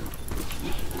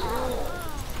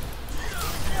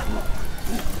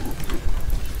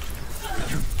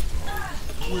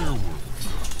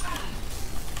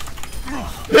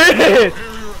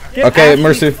 Get Okay, Ashley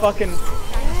Mercy. Fucking...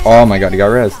 Oh my god, he got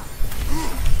res.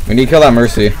 We need to kill that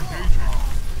Mercy.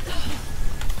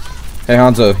 Hey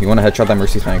Hanzo, you wanna headshot that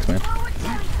Mercy? Thanks, man.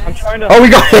 I'm trying to... Oh, we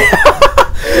got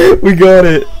it! We got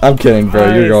it! I'm kidding,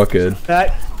 bro. You're all good.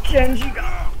 That Genji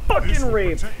got fucking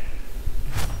raped.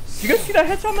 You guys see that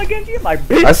headshot on my Genji? My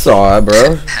bitch! I saw it,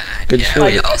 bro. Good Yeah, shit.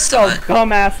 we all saw So it.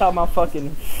 dumbass out my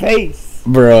fucking face.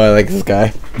 Bro, I like this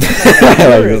guy. I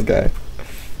like this guy.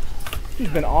 He's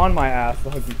been on my ass.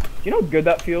 You know how good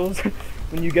that feels?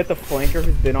 When you get the flanker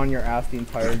who's been on your ass the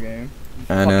entire game.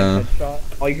 I know.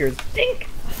 Headshot. All you hear is dink!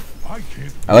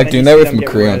 I like And doing you that see with them get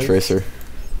McCree on rezzed. Tracer.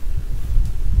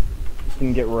 You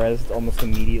can get rezzed almost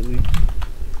immediately.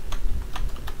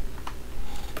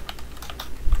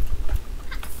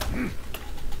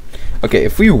 Okay,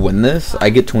 if we win this, I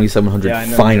get 2,700 Yeah, I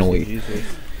know. finally. Jesus.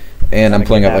 And I'm Gotta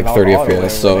playing get at like that 30 auto FPS, over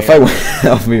so if there. I win,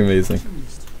 that'll be amazing.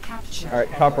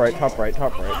 Alright, top right.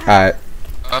 Alright.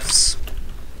 Oops.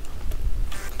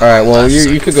 Alright, well, Left you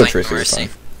side, could go flank Tracer, it's Mercy.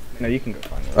 fine. No, you can go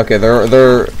find it. Okay,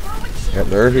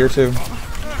 they're here too.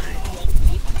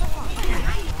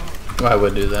 I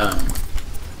would do that.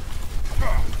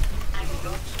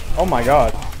 Oh my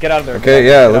god. Get out of there. Okay, Get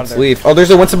yeah, out of let's there. leave. Oh, there's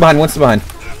a one behind.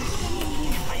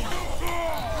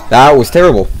 That was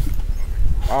terrible.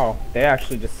 Wow, they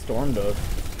actually just stormed us.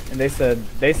 And they said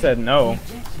no.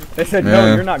 They said no,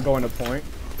 Yeah. you're not going to point.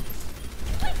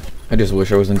 I just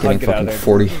wish I wasn't getting Get out of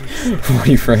fucking there.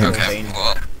 40 frames. Okay,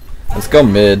 well, Let's go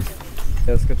mid.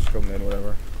 Yeah, let's just go mid,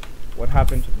 whatever. What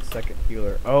happened to the second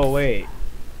healer? Oh wait.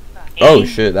 Oh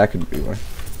shit, that could be why.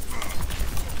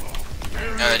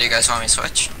 do you guys want me to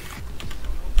switch?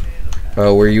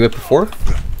 Were you at before?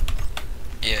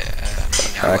 Yeah,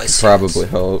 I could probably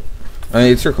help. I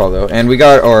mean, it's your call though. And we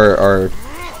got our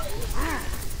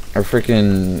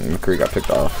freaking McCree got picked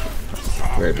off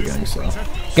at the very beginning, so.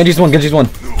 Genji's one.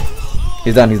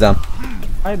 He's down.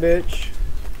 Hi, bitch.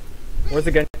 Where's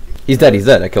the gun? He's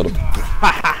dead. I killed him.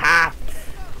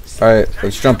 Alright,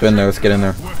 let's jump in there. Let's get in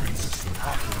there.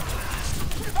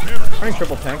 Running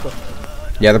triple tank with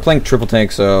Yeah, they're playing triple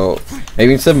tank, so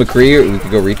maybe instead of McCree, we could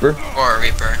go Reaper. Or a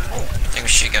Reaper. I think we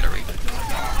should get a Reaper.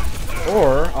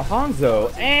 Or a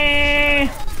Hanzo.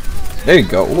 There you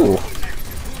go. Ooh.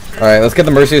 Alright, let's get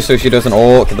the Mercy so she doesn't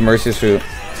ult. Get the Mercy so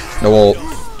no ult.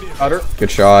 Got her.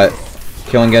 Good shot.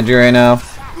 Killing Genji right now.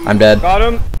 I'm dead. Got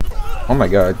him. Oh my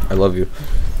god, I love you.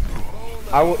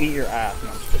 I will eat your ass. No,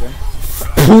 I'm just kidding.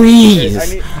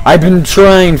 Please! I've been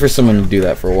trying for someone to do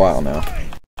that for a while now.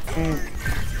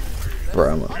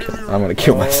 Bro, I'm gonna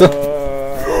kill myself.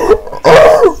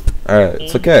 Alright,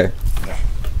 it's okay.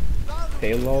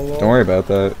 Don't worry about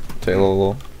that.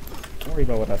 Taylor. Don't worry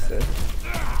about what I said.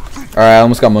 Alright, I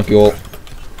almost got monkey ult.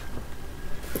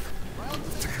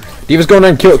 D.Va's going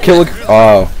in, kill.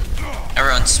 Oh.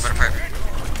 Everyone, split apart.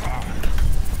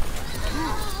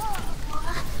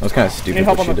 That was kind of stupid Need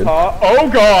help what on she the did. top. Oh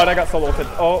god, I got solo ulted.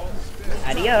 Oh.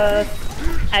 Adios.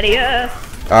 Adios.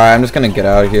 Alright, I'm just gonna get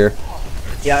out of here.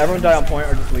 Yeah, everyone die on point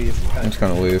or just leave. I'm just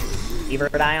gonna leave. Either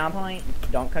die on point.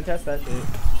 Don't contest that shit.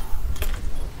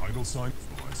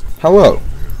 Hello.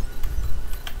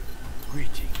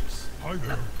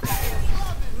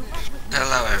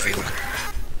 Hello, everyone.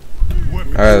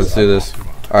 Alright, let's do this.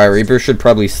 Alright, Reaper should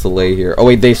probably slay here. Oh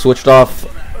wait, they switched off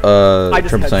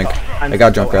triple tank. I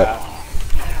got Junkrat.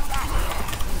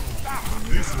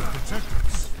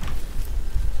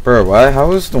 Bro, why?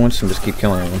 How is the Winston just keep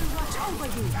killing him?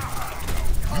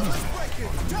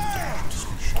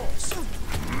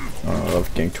 Oh, I love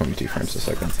getting 22 frames a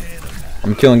second.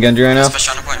 I'm killing Genji right now.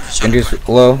 Genji's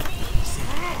low.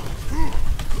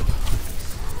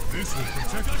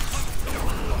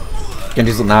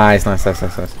 Genji's nice. On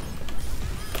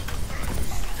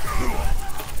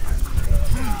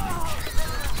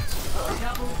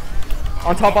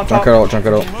top.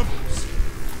 Junkrat ult.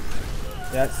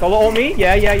 Yeah, solo ult me?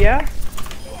 Yeah.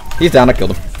 He's down, I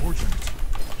killed him.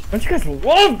 Don't you guys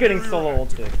love getting solo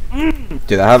ulted? Dude,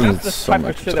 that happens That's the so type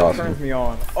much. of shit It's that awesome. turns me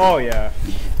on. Oh yeah.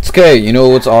 It's okay, you know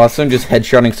what's awesome? Just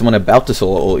headshotting someone about to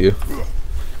solo ult you.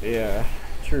 Yeah,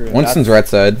 true. Winston's right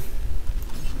side.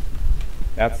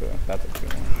 That's a cool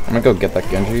one. I'm gonna go get that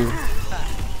Genji.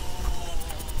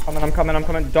 I'm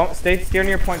coming. Don't steer near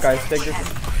your point, guys. Stay good.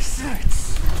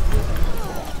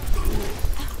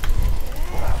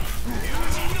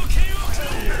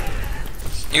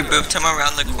 You booped him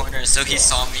around the corner so he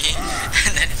saw me,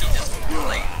 and then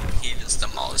he just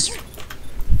demolished me.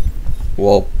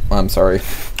 Well, I'm sorry.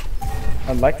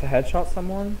 I'd like to headshot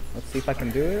someone. Let's see if I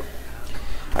can do it.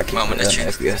 I can't Moment do of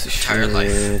that truth. FPS Entire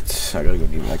shit. I gotta go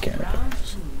do that camera.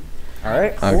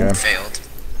 Alright, cool. Okay. Failed.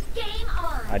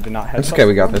 I did not headshot. It's okay,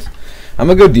 we got this. I'm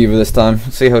gonna go D.Va this time.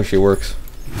 Let's see how she works.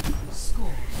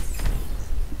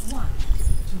 Yeah,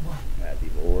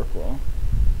 D.Va will work well.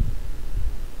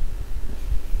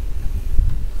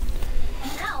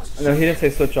 No, he didn't say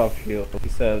switch off heal. He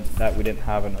said that we didn't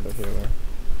have another healer.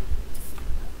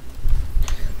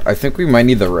 I think we might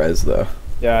need the res though.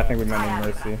 Yeah, I think we might need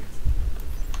Mercy.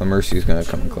 The Mercy's gonna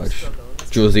come in clutch.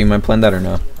 Jules, do you mind playing that or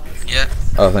no? Yeah.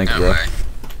 Oh, thank you, bro. Worry.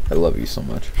 I love you so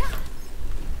much.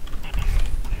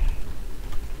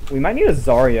 We might need a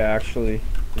Zarya actually,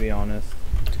 to be honest.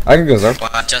 I can go there. Well,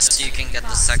 just so you can get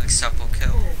the successful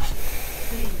kill.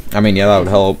 I mean, yeah, that would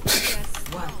help.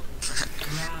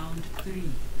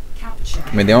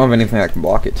 I mean, they don't have anything that can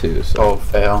block it too, so. Oh,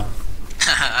 fail.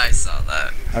 I saw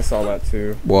that. I saw that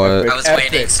too. What? I was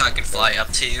waiting so I could fly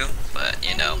up to you, but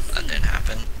you know, that didn't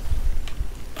happen.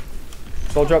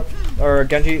 Soldier up, or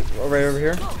Genji right over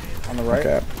here, on the right.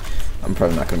 Okay. I'm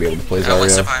probably not gonna be able to play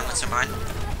What's the Zarya. what's the mine?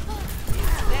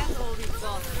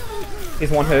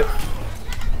 He's one hit.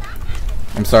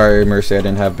 I'm sorry, Mercy, I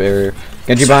didn't have barrier.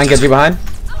 Genji behind, Genji behind.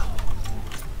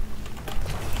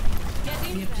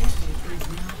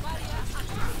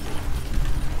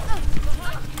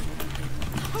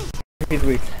 He's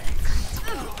weak.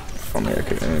 If only I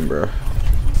could aim, bro.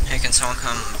 Hey, can someone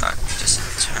come back? Just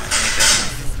turn me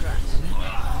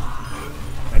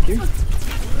Thank you.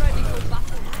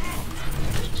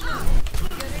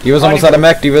 D.Va's almost out of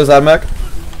mech. D.Va's out of mech.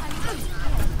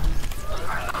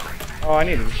 Oh, I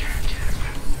need him.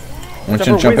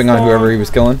 Winston jumping on whoever he was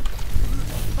killing.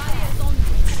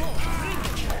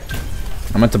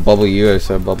 I meant to bubble you, I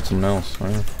said bubble someone else.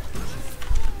 Right.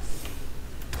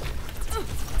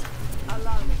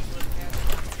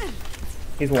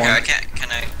 He's one. Yeah, can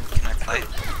I fight?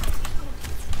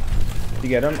 You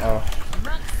get him? Oh.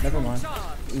 Never mind.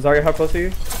 Zarya, how close are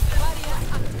you?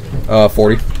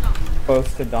 40.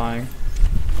 Close to dying.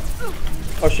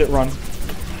 Oh shit, run.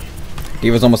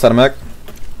 D.Va's almost out of mech.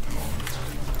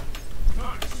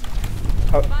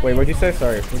 Oh, wait, what'd you say?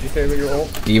 Sorry. What'd you say about your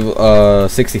ult? D.Va,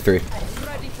 63.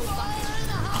 That's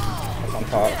on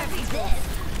top.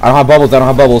 I don't have bubbles. I don't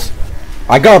have bubbles.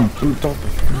 I got booped off.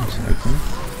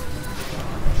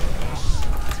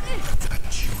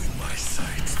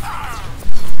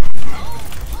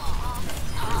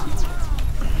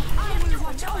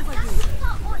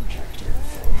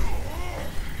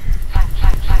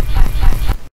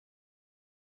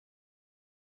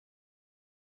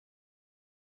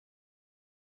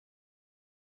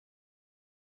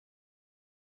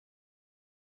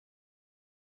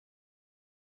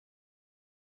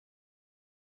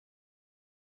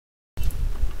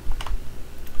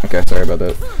 Okay, sorry about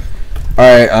that.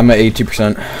 Alright, I'm at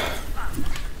 82%.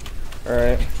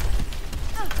 Alright.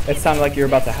 It sounded like you were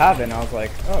about to have it, and I was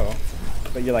like, oh.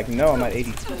 But you're like, no, I'm at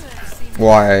 82.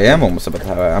 Well, I am almost about to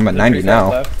have it. I'm at 90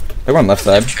 now. They're on left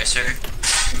side. Tracer.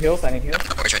 Heals? I need heals.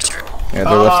 Or Tracer. Yeah,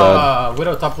 they're left side.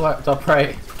 Widow top left, top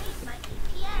right.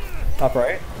 Top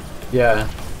right? Yeah.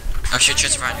 Oh shit,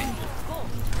 Tracer behind me.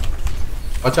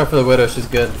 Watch out for the Widow, she's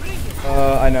good.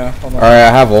 I know. Hold on. Alright,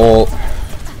 I have ult.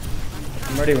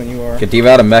 I'm ready when you are. Get D.Va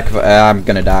out of mech. I'm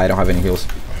gonna die. I don't have any heals.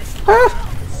 Ah!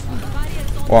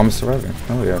 Oh, I'm surviving.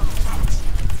 Oh, yeah.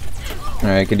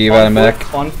 Alright, get D.Va out of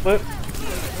mech. On flip.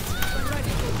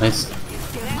 Nice.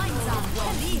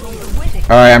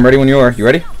 Alright, I'm ready when you are. You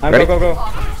ready? I'm Ready? go.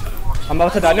 I'm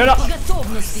about to die. No.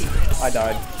 I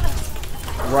died.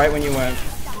 Right when you went.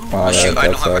 Wow, Oh shoot, I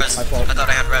that don't have res. sucks. I thought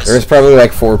I had res. There's probably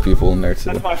like 4 people in there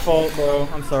too. That's my fault, bro.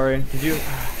 I'm sorry. Did you?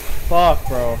 Fuck,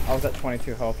 bro. I was at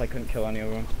 22 health. I couldn't kill any of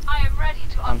them. I am ready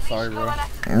to I'm sorry, bro.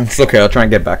 It's okay, I'll try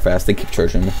and get back fast. They keep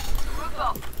charging me.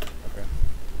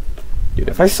 Dude,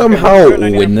 if I somehow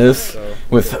win this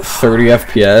with 30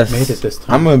 FPS, Made it this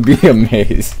time. I'm gonna be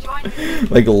amazed.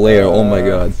 Like Leia, oh my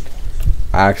god.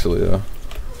 Actually though.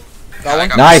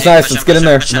 Nice, let's get in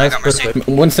there. Nice,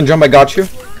 Winston jump, I got you.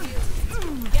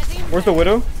 Where's the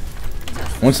Widow?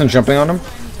 Winston jumping on him.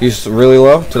 He's really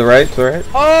low, to the right,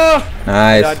 Oh!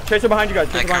 Nice. Yeah, Tracer behind you guys.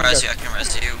 I Tracer can behind you res guys. you, I can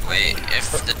res you. Wait,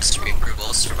 if the street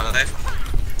will survive.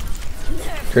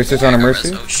 Tracer's on a I got mercy.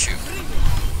 res. Oh shoot.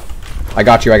 I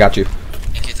got you. Thank you.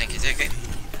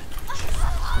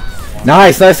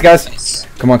 Nice, guys. Nice.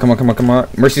 Come on.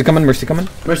 Mercy's coming.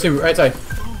 Mercy, right side.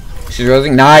 She's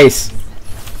rosing. Nice.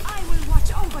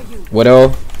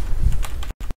 Widow.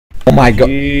 Oh my god.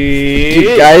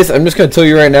 Dude, guys, I'm just gonna tell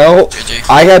you right now,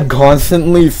 I had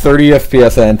constantly 30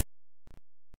 FPS and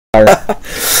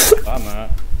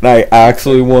I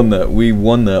actually won that. We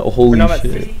won that. Holy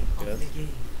shit.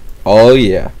 Oh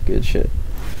yeah, good shit.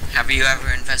 Have you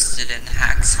ever invested in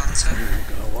hacks, Hanzo?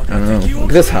 I don't know. Look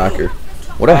at this hacker.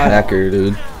 What a hacker,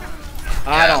 dude.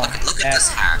 Yeah, look at this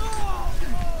hack.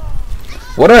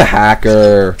 What a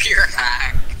hacker. Pure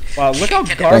hack. Wow, look how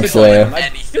Thanks, garbage Leia. I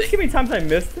am. Just give me times I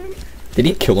missed him. Did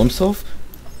he kill himself?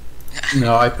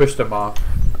 No, I pushed him off.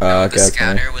 The Okay,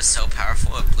 scatter was so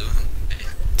powerful it blew him away.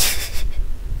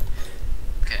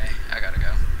 Okay, I gotta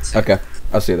go. See. Okay,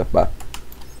 I'll see you then. Bye.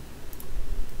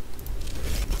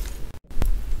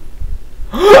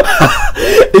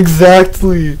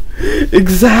 Exactly.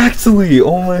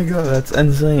 Oh my god, that's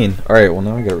insane. Alright, well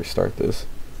now I gotta restart this.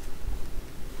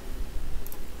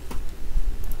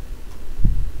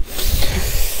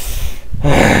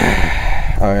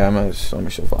 Alright, I'm gonna set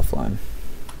myself offline.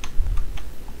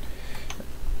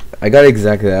 I got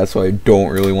exactly that, so I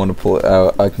don't really want to pull it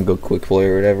out. I can go quick play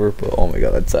or whatever, but oh my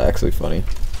god, that's actually funny.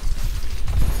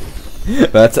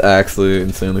 That's actually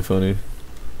insanely funny.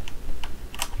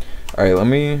 Alright, let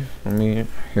me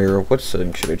here, what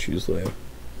setting should I choose, Leia?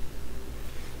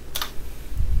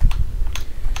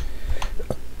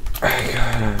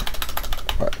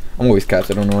 I'm always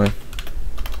cats, I don't know why.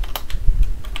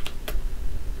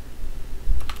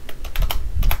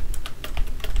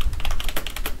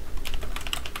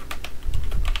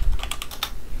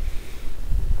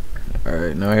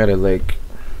 Alright, now I gotta like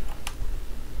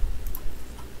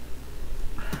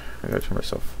I gotta turn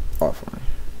myself offline.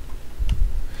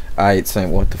 It's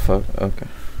saying what the fuck?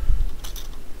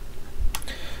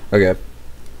 Okay.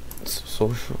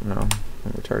 Social no,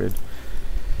 I'm retarded.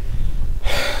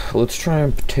 Let's try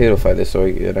and potato-fy this so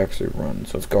it actually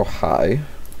runs. Let's go high.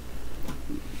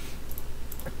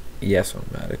 Yes,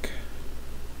 automatic.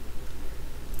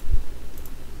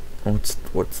 What's the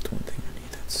one thing I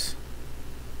need? That's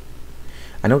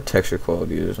I know texture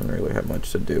quality doesn't really have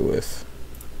much to do with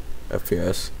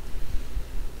FPS.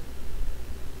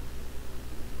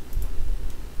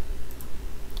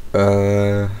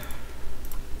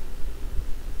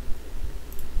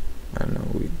 I know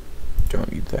we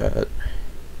don't need that.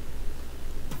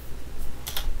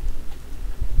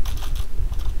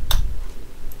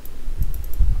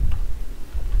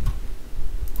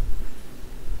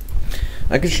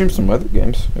 I can stream some other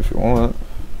games if you want.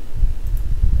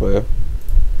 Well.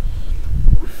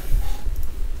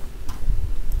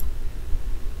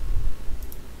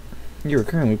 You are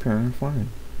currently parent flying.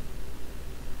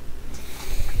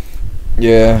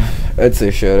 Yeah, I'd say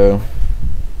Shadow.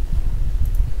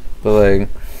 But like,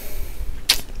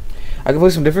 I can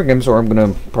play some different games, or I'm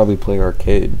gonna probably play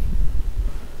arcade.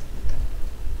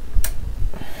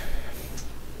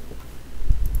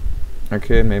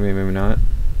 Arcade, maybe, maybe not.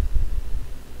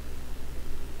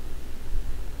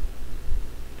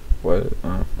 What?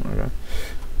 Oh, okay.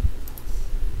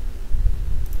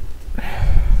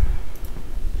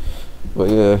 But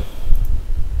yeah.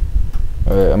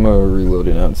 Alright, I'm gonna reload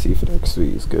it now and see if it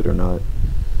actually is good or not.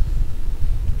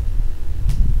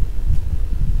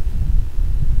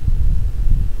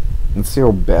 Let's see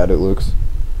how bad it looks.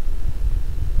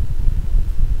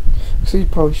 Actually,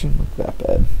 it probably shouldn't look that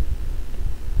bad.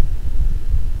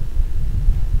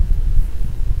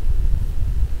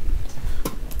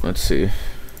 Let's see.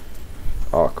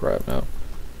 Oh crap, no.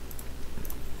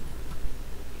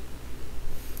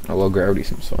 Oh, low gravity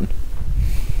seems fun.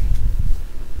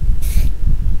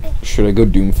 Should I go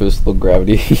Doomfist low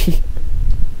gravity?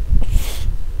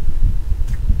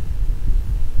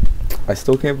 I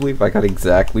still can't believe I got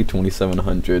exactly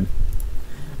 2700.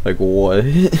 Like what?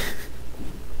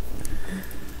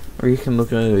 Or you can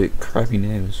look at crappy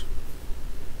names.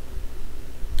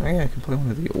 Oh yeah, I can play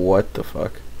one of the. What the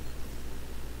fuck?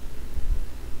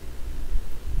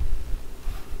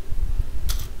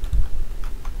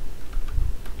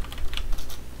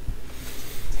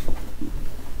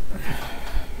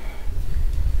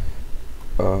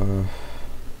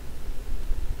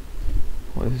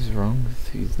 What is wrong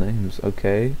with these names?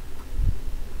 Okay.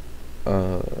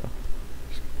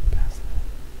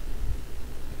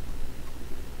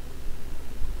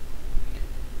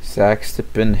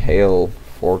 Saxtipan Hale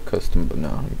for custom, but no,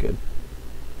 I'm good.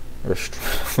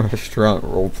 Restaurant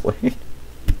roleplay.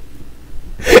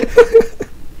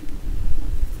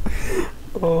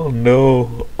 Oh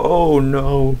no! Oh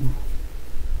no!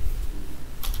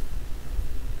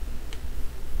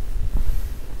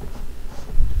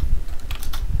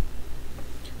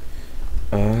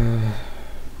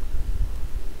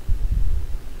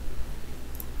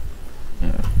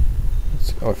 Yeah.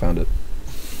 Oh, I found it.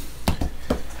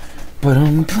 But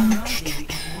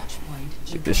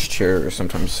this chair is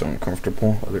sometimes so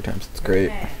uncomfortable. Other times it's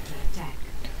great.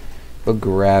 But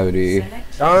gravity.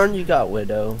 Darn, you got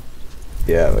Widow.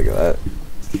 Yeah, look at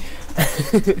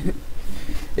that.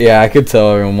 Yeah, I could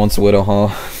tell everyone wants Widow, huh?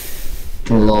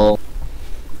 Lol.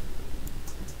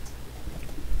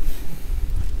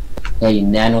 Hey, you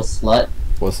nano slut.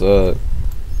 What's up?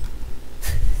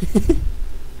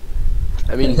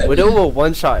 I mean, Widow will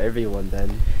one-shot everyone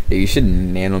then. Yeah, you should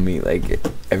nano me like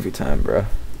every time, bro.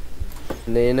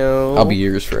 Nano. I'll be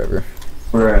yours forever.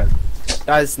 Bruh.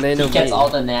 Guys, nano. He gets all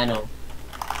the nano.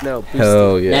 No,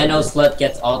 hell yeah. Nano slut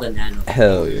gets all the nano.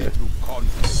 Hell yeah.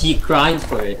 He grinds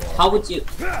for it. How would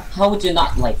you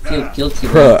not like feel guilty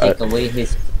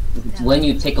when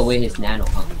you take away his nano,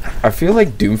 huh? I feel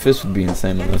like Doomfist would be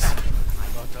insane on this.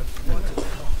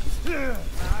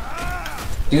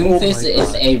 Doomfist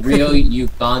is a real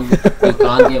Ugandan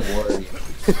warrior.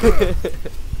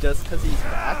 Just because he's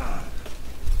back?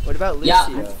 What about Lucio?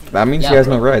 Yeah. That means he has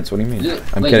no rights. What do you mean?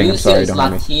 I'm kidding. I'm sorry. Don't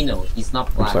mind me. Latino. He's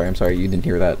not black. I'm sorry. I'm sorry. You didn't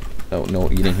hear that. No, no,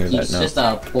 you didn't hear that. He's No. just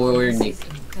a poor nigga.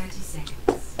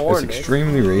 It's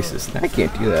extremely racist. I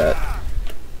can't do that.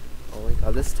 Oh my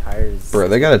god, this tire is... Bro,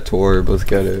 they got a Torb. Let's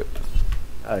get it.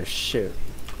 Oh shoot.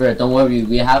 Bro, don't worry.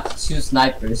 We have 2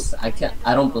 snipers. I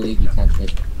don't believe you can't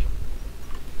take it.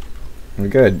 We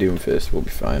got a Doomfist. We'll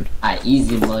be fine. Alright,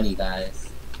 easy money, guys.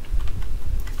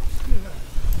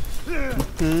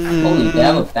 Holy, they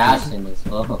have a Bastion as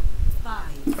well.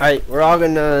 Alright, we're all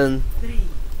gonna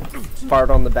fart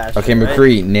on the Bastion. Okay, right?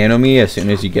 McCree, nano me as soon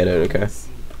as you get it, okay?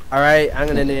 Alright, I'm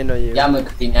gonna nano you. Yeah,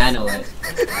 McCree, nano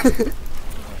it.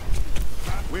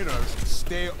 Winners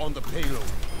stay on the payload.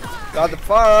 Got the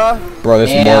Farah. Bro,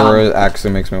 this Mora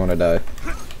actually makes me want to die.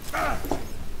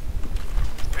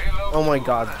 Oh my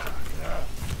god.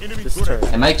 This turn.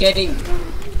 Am I getting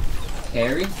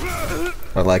carry?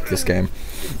 I like this game.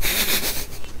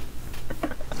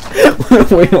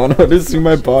 Wait on, how to see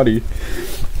my body.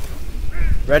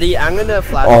 Ready? I'm gonna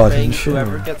flash bang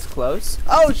whoever gets close.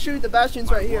 Oh shoot, the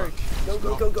Bastion's right here. Go,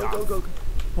 go, go, go, go, go.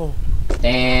 Oh.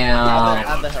 Damn.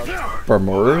 Have the health. Bro,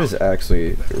 Mora is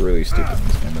actually really stupid in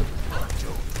this game.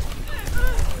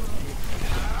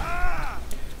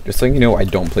 Just like you know, I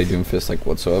don't play Doomfist like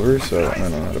whatsoever, so I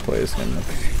don't know how to play this game.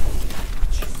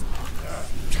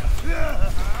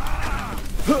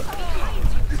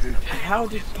 How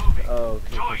did? Oh,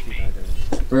 okay.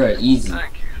 Bro, easy.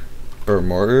 Or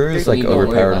Mario is like Don't worry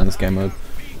overpowered about in this game mode.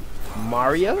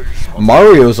 Mario?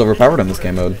 Mario is overpowered in this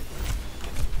game mode.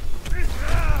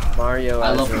 Mario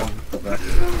I as love in,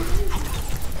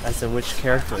 as in which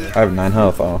character? I have 9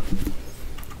 health. Oh.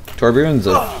 Torbjorn's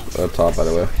up top, by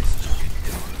the way.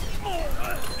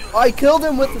 I killed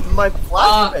him with my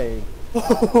flashbang.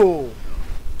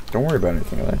 Don't worry about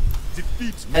anything of that.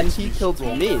 And he killed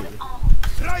me.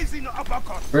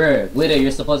 Bro, Widow,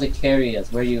 you're supposed to carry us.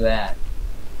 Where you at?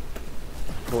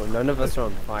 Well, none of us are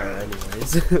on fire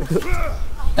anyways.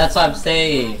 That's what I'm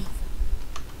saying.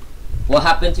 What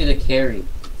happened to the carry?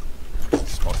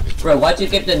 Bro, why'd you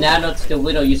give the nano to the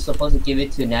Widow? You're supposed to give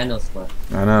it to Nano Smart.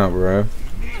 I know, bro.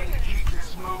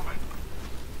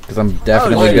 Because I'm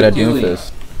definitely good at doing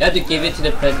this. You have to give it to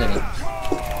the president.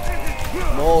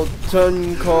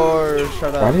 Molten core,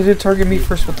 shut up. Why did it target me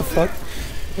first? What the fuck? I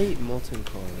hate molten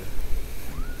core.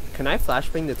 Can I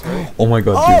flashbang the turret? Oh my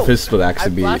god, dude, fist would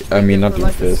actually be. I mean, not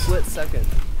like fist. a split second.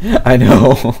 I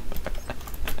know.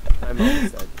 I'm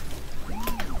upset.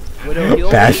 Widow, heal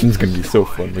me. Passion's gonna be so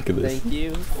fun. Look at this. Thank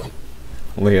you.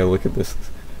 Leah, look at this.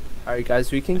 Alright,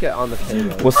 guys, we can get on the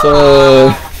payload. What's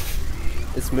up?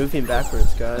 It's moving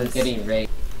backwards, guys. I'm getting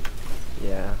raped.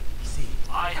 Yeah.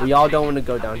 We all don't want to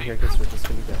go down here because we're just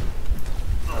gonna go.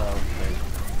 Oh, okay.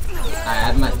 I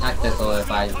have my tactical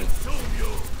advisor.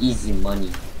 Easy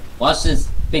money. Watch this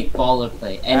big baller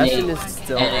play. Bastion is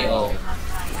still NAO.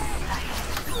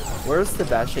 Where's the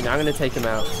Bastion? I'm gonna take him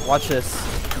out. Watch this.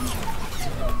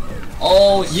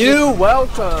 Oh shit. You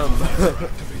welcome!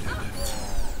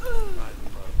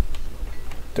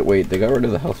 Wait, they got rid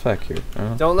of the health pack here.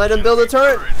 Oh. Don't let him build a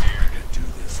turret!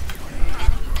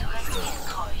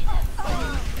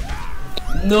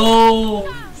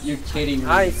 No! You're kidding me.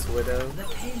 Nice, Widow.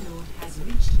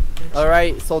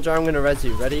 Alright, soldier, I'm gonna res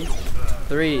you. Ready?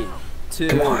 3, 2,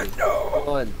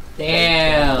 1.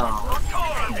 Damn!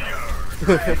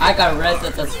 I got res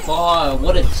at the spawn.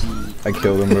 What a G. I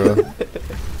killed him, bro.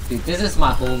 Dude, this is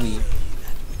my homie.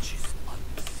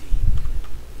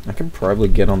 I could probably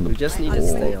get on the. We just need to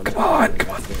stay on the Come on.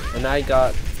 And I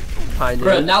got Pine.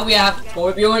 Bro, now we have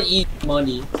Torbjorn eat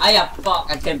money. I have fuck.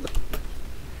 I can't.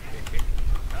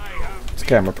 It's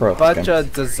camera pro. Bunch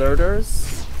of deserters.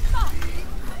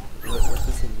 What's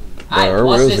this in? Bro,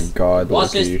 watch Urio's this, a god,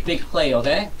 watch low-key. this big play,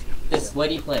 okay? This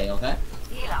sweaty play, okay?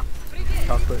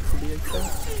 Chocolate to be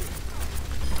exact.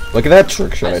 Look at that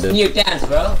trick shot I I just did. need you dance,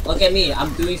 bro. Look at me.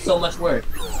 I'm doing so much work.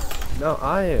 No,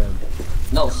 I am.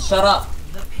 No, shut up.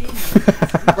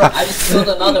 Bro, I just killed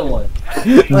another one.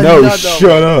 No,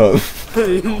 shut up.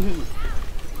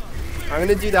 I'm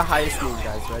gonna do the highest move,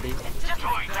 guys. Ready?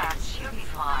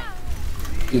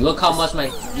 Dude, look how much my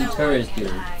turret is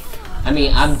doing. I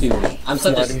mean, I'm doing. I'm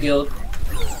such a skilled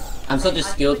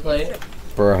player.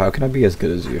 Bro, how can I be as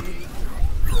good as you?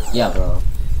 Yeah, bro.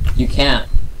 You can't.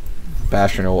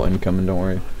 Bastion will incoming, don't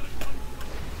worry.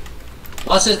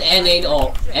 Watch this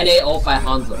NA0 by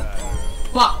Hanzo.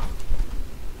 Fuck!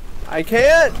 I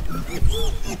can't!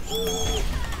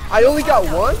 I only got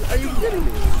one? Are you kidding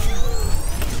me?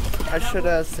 I should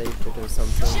have saved it or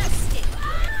something.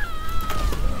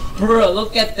 Bro,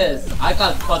 look at this. I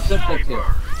got quadruple kill.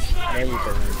 No, you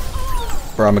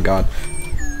didn't. Bro, I'm a god.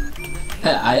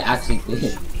 I actually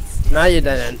did. No, you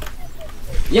didn't.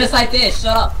 Yes, I did.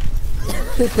 Shut up.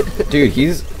 Dude,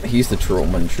 he's the true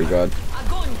one, true god.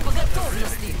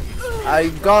 I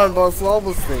got boss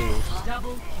level thing.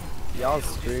 Y'all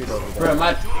screwed over there. Bro,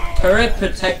 my turret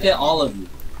protected all of you.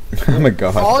 I'm a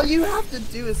god. All you have to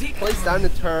do is place down the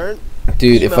turn.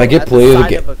 Dude, if I get play of the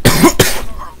game,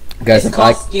 guys, It's if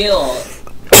I called skill.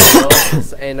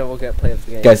 and it will get play of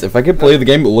the game. guys, if I get play of the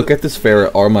game, look at this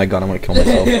ferret. Oh my god, I'm gonna kill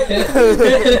myself.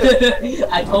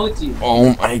 I told you.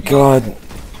 Oh my god.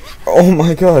 Oh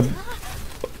my god.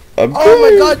 I'm Oh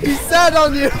my god, you sat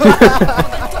on you!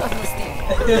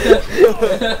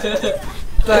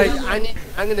 Like,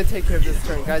 I'm gonna take care of this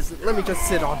turn, guys. Let me just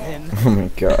sit on him. Oh my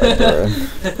god,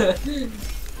 bro.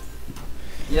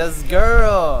 Yes,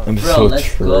 girl! I'm Bro, so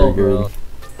let's go, triggered.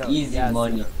 bro. Easy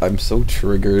money. I'm so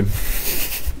triggered.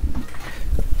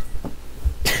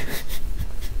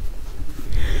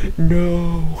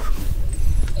 No.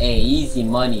 Hey, easy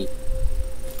money.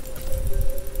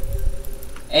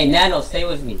 Hey, Nano, stay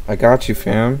with me. I got you,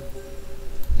 fam.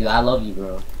 Dude, I love you,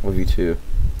 bro. Love you too.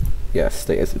 Yeah,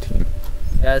 stay as a team.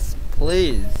 Yes,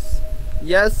 please.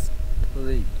 Yes,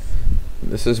 please.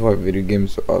 This is why video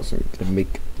games are awesome. They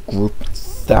make group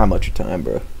that much time,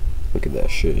 bro. Look at that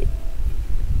shit.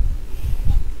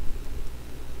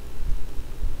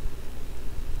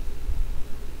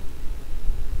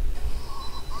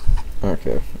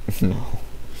 Okay. No.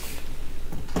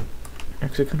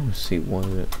 Actually, I kind of want to see one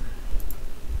of it.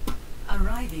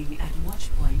 Arriving at watch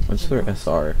point. What's their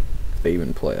SR? If they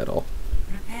even play at all.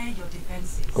 Prepare your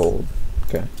defenses. Gold.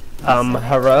 Okay.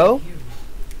 Haro?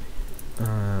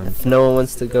 If no one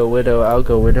wants to go Widow, I'll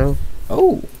go Widow.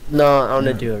 Oh! No, I want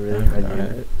to do a really hard Alright.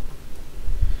 unit.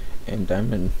 And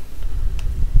Diamond.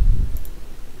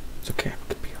 It's okay. I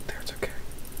could be up there. It's okay.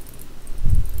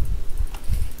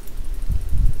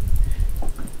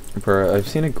 Bro, I've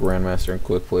seen a Grandmaster in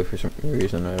quick play for some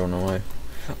reason. I don't know why.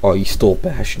 Oh, you stole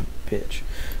Bastion, bitch.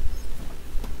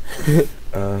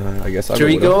 I guess I'll Should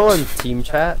we Widow. go on team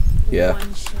chat? Yeah.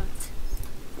 One shot,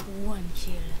 one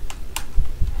kill.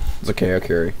 It's okay. I'll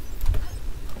carry.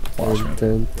 Watch me.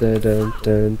 Dun, dun, dun,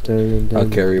 dun, dun, dun. I'll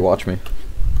carry. Watch me.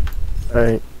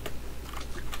 Alright.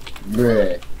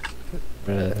 Bruh.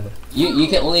 You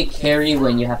can only carry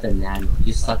when you have the nano.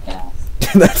 You suck ass.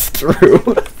 That's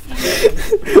true.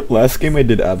 Last game I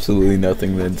did absolutely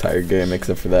nothing the entire game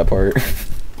except for that part.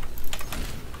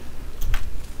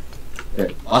 Here,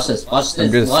 watch this. Watch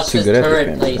I'm this. just Watch too this good at this turret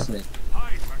game, placement.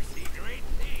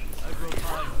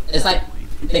 It's like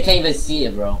they can't even see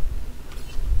it, bro.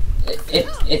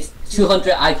 It's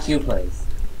 200 IQ plays.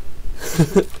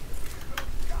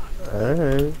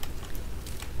 Alright.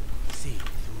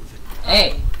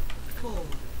 Hey. 4,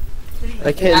 3,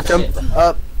 I can't jump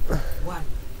up. 1.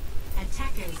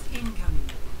 Attackers incoming.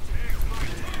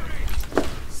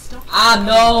 Stop. Ah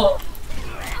no!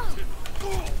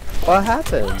 What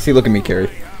happened? See, look at me carry.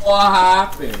 What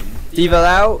happened? Diva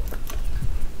out?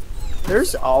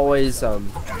 There's always, holy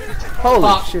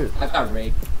Fuck. shoot. I got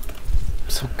raped. I'm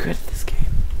so good at this game.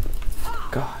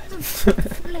 God.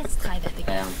 Let's try that again.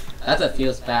 Damn. That's a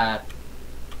feels bad.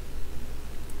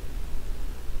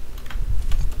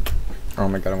 Oh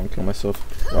my god, I want to kill myself.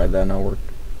 Why'd that not work?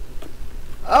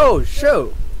 Oh,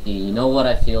 shoot. You know what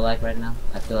I feel like right now?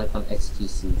 I feel like I'm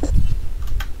XQC.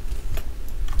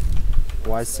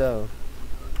 Why so?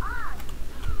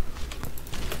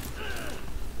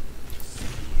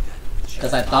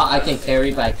 Because I thought I can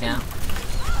carry, but I can't.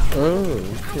 Oh,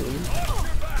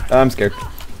 I'm scared.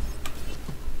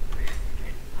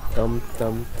 dum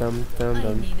dum dum dum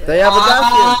dum. They have a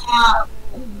bastion.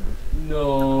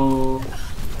 No.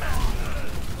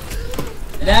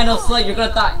 Nano Slate, you're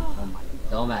gonna die. Oh my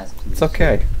dumbass. Piece It's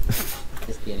okay. of shit.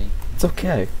 Just kidding. It's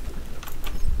okay.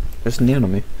 Just nano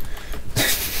me.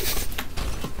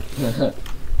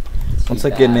 Once I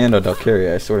get nanoed, I'll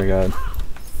carry. I swear to God.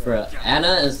 Bro,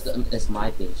 Anna is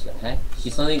my bitch, okay?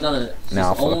 She's only gonna. She's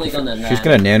Nah, fuck only you. gonna. She's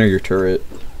gonna nano your turret.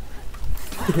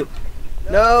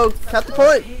 No, cap the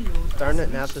point. Darn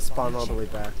it, now I have to spawn all the way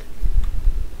back.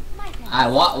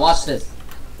 Alright, watch this.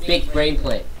 Big brain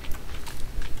play.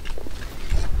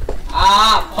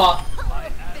 Ah, fuck.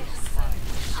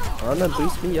 Anna,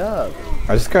 boost me up.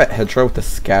 I just got headshot with the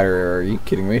scatter. Are you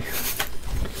kidding me?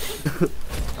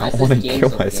 I That's want to this game's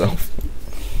kill okay. myself.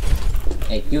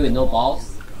 Hey, dude, no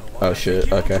balls? Oh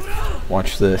shit. Okay.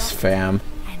 Watch this, fam.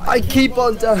 I keep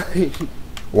on dying.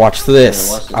 Watch this.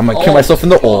 Watch this. I'm gonna kill myself in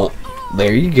the ult.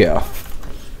 There you go.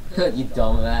 You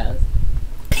dumbass.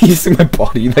 You see my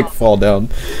body like fall down.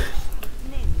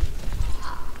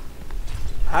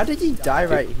 How did he die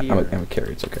right here? I'm a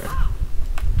carry. It's okay.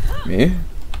 Me?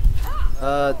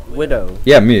 Widow.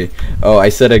 Yeah, me. Oh, I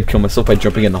said I'd kill myself by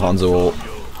jumping in the Hanzo ult.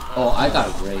 Oh, I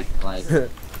got raped, like.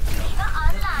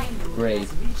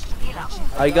 Raped.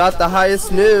 I got the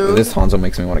highest new. This Hanzo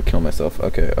makes me want to kill myself.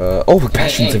 Okay. Oh,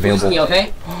 Bastion's Hey, available. boost me,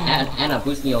 okay? Anna,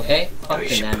 boost me, okay? Fuck you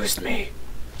the should nano boost shit. me.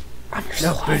 I'm your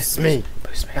No, slime. boost me.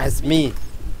 Boost me. That's me.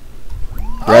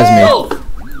 Res me. Oh!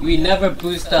 We never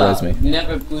boost up. Res me. We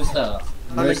never boost up.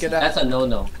 Hunter, get out. That's a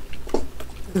no-no.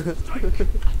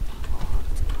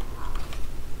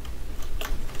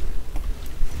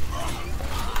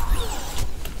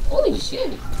 Holy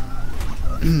shit.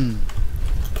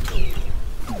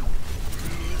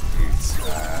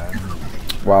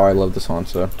 Wow, I love this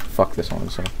Hanzo. Fuck this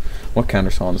Hanzo. What counter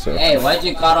Hanzo? Hey, why'd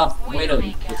you got off Widow?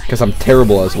 Because I'm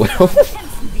terrible as well.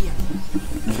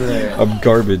 I'm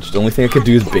garbage. The only thing I could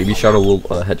do is baby shot a little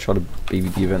headshot a baby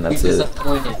diva and that's You it.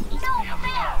 disappointed me.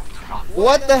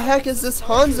 What the heck is this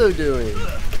Hanzo doing?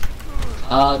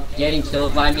 Getting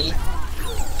killed by me.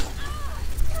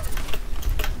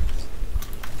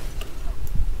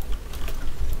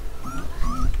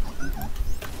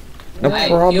 No Hey,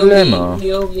 problema.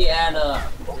 Heal me, Anna.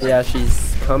 Yeah,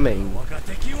 she's coming.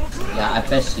 Yeah, I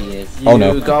bet she is. Oh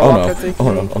no. You got Oh no. Wakateki?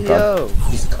 Oh no. Oh god. Yo.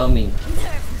 She's coming.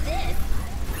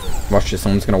 Watch this.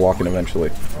 Someone's gonna walk in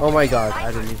eventually. Oh my god,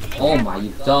 I didn't even. Oh my, you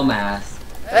dumbass.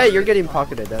 Hey, you're getting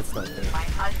pocketed. That's not good.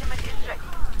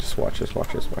 Just watch this.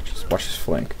 Watch this. Watch this. Watch this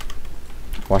flank.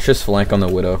 Watch this flank on the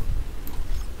Widow.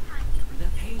 The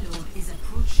payload is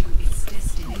approaching its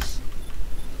destination.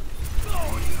 5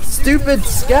 Stupid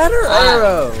scatter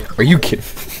arrow! Are you kidding?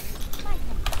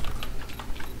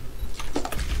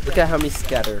 Look at how many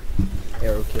scatter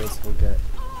arrow kills we'll get.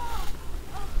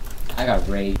 I got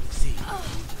raped.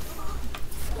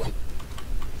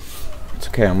 It's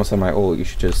okay, I almost have my ult. You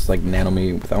should just like nano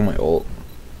me without my ult.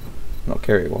 No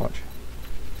carry, watch.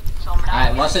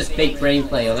 Alright, watch this big brain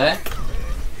play, okay?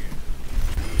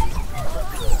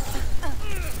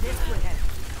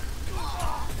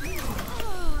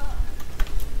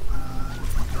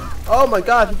 Oh my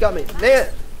god, he got me. Man!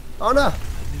 Oh no!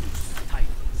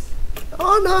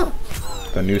 Oh no!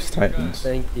 The Noose Titans.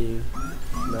 Thank you.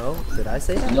 No? Did I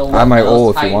say that? No I have my one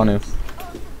ult if else you want to.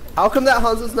 How come that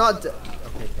Hanzo's not dead?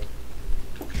 Okay, thank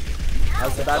you.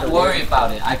 How's it out Don't of worry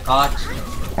about it, I got you.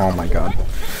 Oh my god.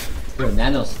 You're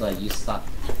Nano Sled, you suck.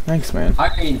 Thanks, man. How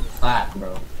are you in flat,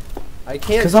 bro? I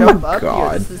can't Because jump I'm a up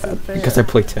god. here. This isn't fair. Because I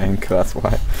play tank, that's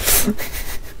why.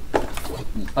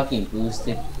 You fucking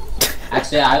boosted.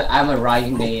 Actually, I'm a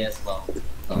Ryu main as well.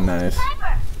 So. Nice.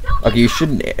 Okay, you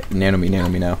should nano me now.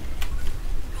 Nano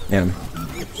me.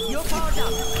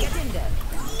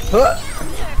 Huh.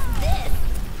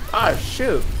 Ah,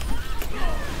 shoot.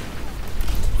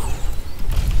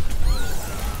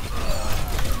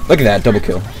 Look at that, double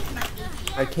kill.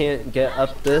 I can't get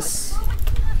up this.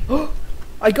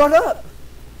 I got up!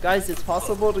 Guys, it's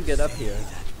possible to get up here.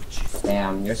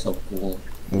 Damn, you're so cool.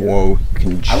 Whoa, you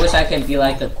can I wish I could be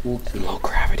like a cool kid. low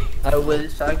gravity. I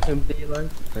wish I could be like.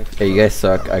 Hey, you guys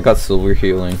suck. I got silver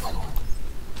healing.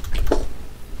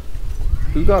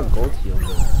 Who got gold healing?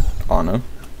 Anna.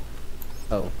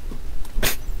 Oh.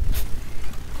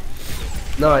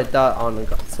 No, I thought Anna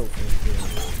got silver healing.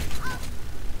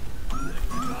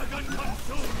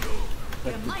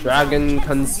 Like the dragon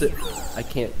I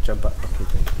can't jump up. Okay,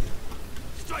 thank you.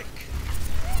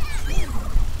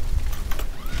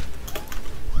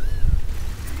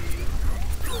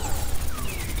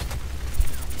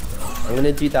 I'm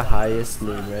gonna do the highest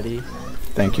name. Ready?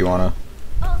 Thank you, Anna.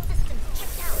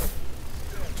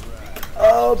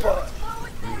 Oh boy!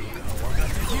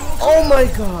 Oh my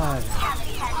god!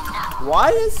 Why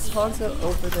is Hanzo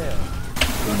over there?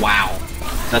 Wow.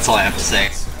 That's all I have to say.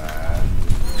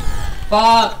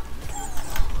 Fuck!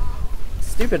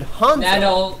 Stupid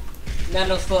Hanzo!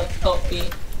 Nano Sled, help me.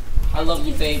 I love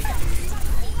you, babe.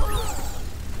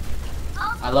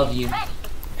 I love you.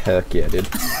 Heck yeah, dude.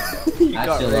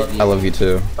 I still love you. I love you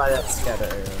too. By that scatter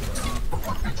arrow.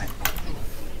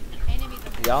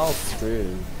 Y'all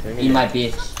screwed. Be my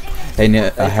bitch. Hey,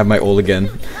 I have my ult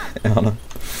again. Anna.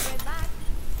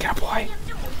 Cowboy.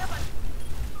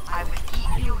 I will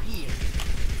keep you here.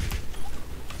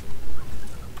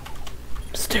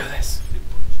 Let's do this.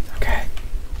 Okay.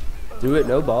 Do it,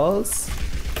 no balls?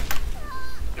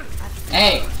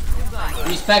 Hey!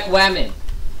 Respect women.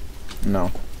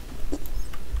 No.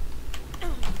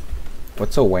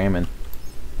 What's a whammon?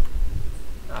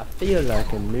 I feel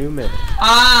like a new man.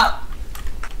 Ah!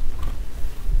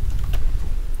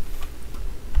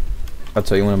 I'll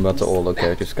tell you when I'm about to ult,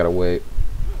 okay? I just gotta wait.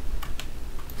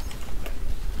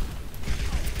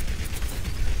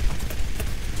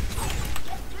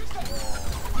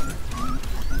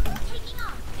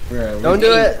 Don't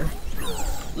do it!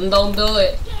 Don't do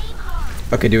it!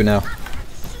 Okay, do it now.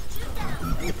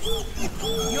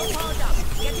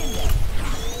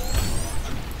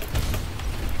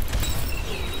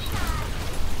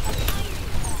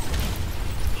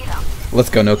 Let's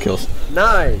go, no kills.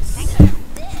 Nice!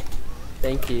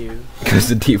 Thank you. Because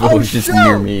the Devo was just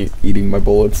near me, eating my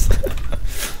bullets.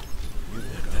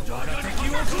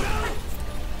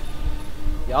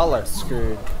 Y'all are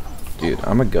screwed. Dude,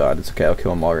 I'm a god. It's okay, I'll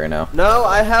kill them all right now. No,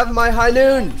 I have my high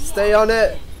noon! Stay on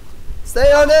it!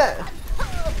 Stay on it!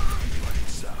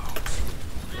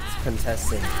 It's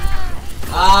contesting.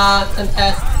 Ah,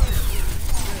 contest.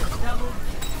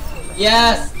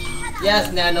 Yes!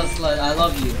 Yes, Nano Sled, I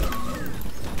love you.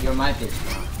 You're my bitch.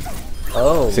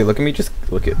 Oh. See, look at me, just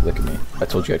look at me. I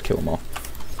told you I'd kill them all.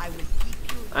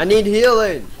 I need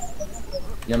healing!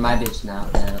 You're my bitch now,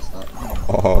 Nano Sled.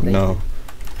 Oh no.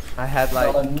 I had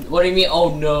like... What do you mean,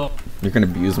 oh no? You're gonna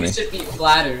abuse me. You should be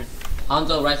flattered.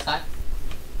 Hanzo, right side.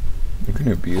 You're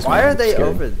gonna abuse me. Why are I'm they scared.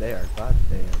 over there? God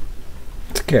damn.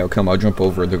 It's okay, I'll come, I'll jump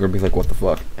over. They're gonna be like, what the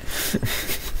fuck?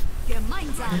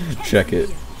 Check it.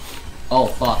 Oh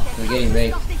fuck, we're getting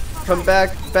raped. Come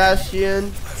back,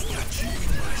 Bastion.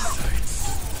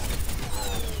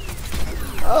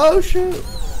 Oh shoot.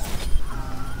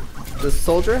 Does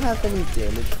soldier have any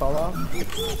damage fall off?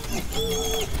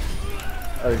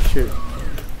 Oh shoot.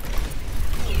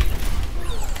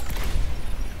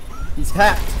 He's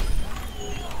hacked.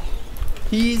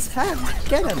 He's hacked.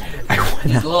 Get him.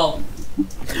 He's low.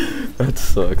 That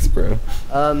sucks, bro.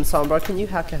 Sombra, can you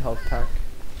hack a health pack?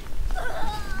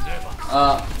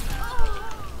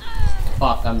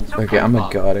 Fuck, I'm. Okay, I'm a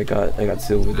god. I got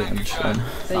silver damage done.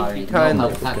 Sorry, you no kindly.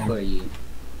 health pack for you.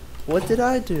 What did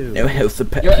I do? No health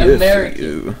pack You're here for American.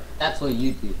 you. That's what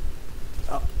you do.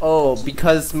 Oh,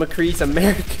 because McCree's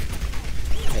American.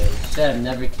 Should have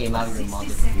never came out of your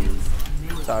mother's womb.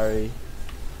 Sorry.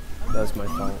 That was my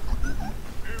fault.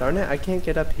 Darn it, I can't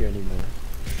get up here anymore.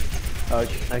 Oh,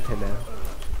 I can now.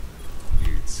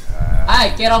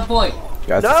 Alright, get on point.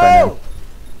 Guys, No!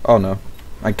 Oh no.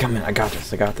 I come in. I got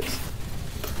this. I got this.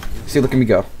 See, look at me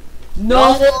go.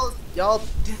 No! Y'all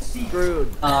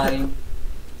screwed. Fine.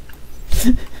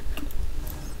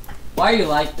 Why are you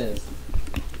like this?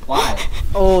 Why?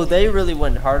 Oh, they really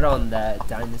went hard on that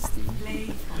dynasty.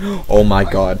 Oh my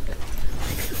god.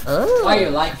 Oh. Why are you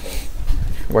like this?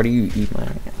 Why do you eat my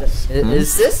ass?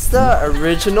 Is this the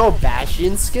original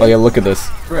Bastion skin? Oh yeah, look at this.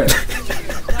 Bro.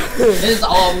 This is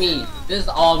all me. This is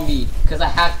all me. Cause I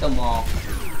hacked them all.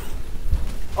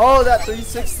 Oh, that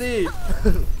 360!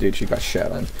 Dude, she got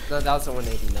shot on. No, that was a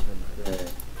 180, never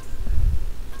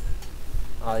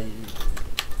mind.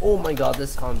 Oh my god,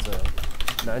 this Hanzo.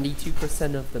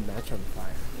 92% of the match on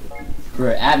fire.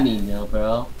 Bro, at me, no,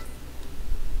 bro.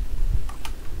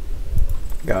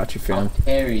 Got you, I'll fam.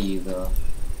 carry you, bro.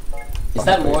 Is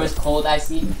that Morris cold I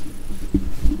see?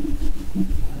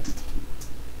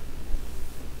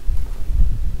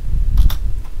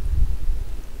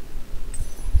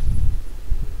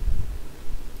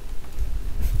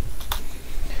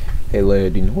 Hey,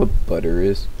 Leia, do you know what butter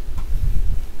is?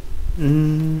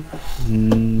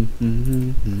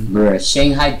 Bro,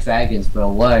 Shanghai Dragons, bro.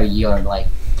 What are your like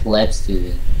plebs to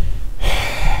this?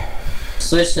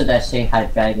 Switch to that Shanghai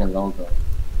Dragon logo.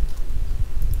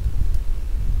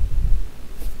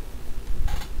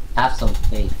 Have some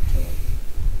faith,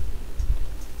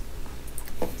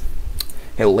 bro.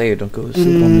 Hey, Leia, don't go to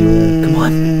sleep on me, Leia. Come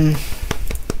on.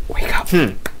 Wake up.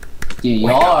 Dude,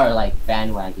 y'all are like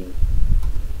bandwagon.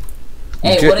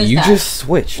 Hey, what is you that? just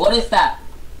switched. What is that?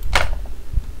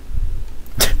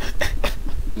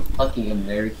 You fucking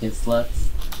American sluts.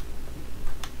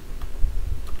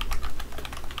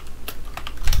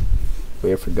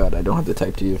 Wait, I forgot. I don't have to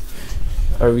type to you.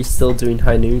 Are we still doing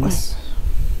high noons?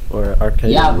 Or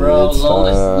arcade? Yeah, bro.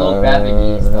 Low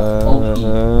gravity stuff. OP.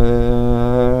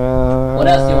 What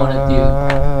else you wanna do?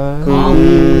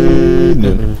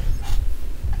 No.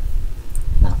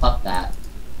 Nah, fuck that.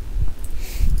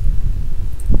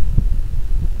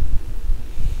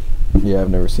 Yeah, I've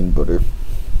never seen butter.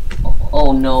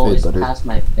 Oh no, Hey, it's butter. past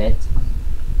my bedtime.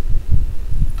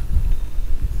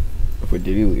 Wait,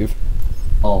 did he leave?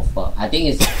 Oh fuck. I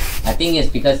think it's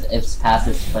because it's past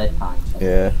his bedtime.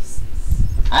 Yeah.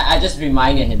 I just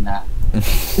reminded him that.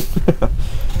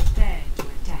 Prepare to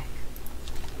attack.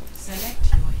 Select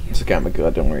your hero. It's okay, I'm a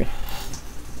god, don't worry.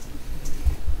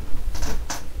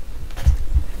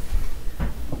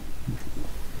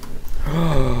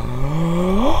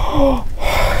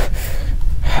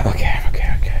 Okay, I'm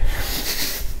okay, okay.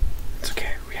 It's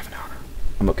okay, we have an honor.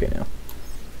 I'm okay now.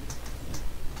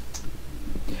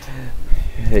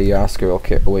 Hey, Oscar,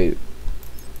 okay, wait.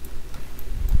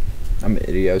 I'm an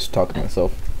idiot, I was talking to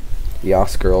myself.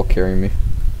 Yas girl, carry me.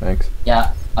 Thanks.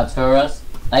 Yeah, Arturas.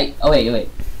 Like, oh wait.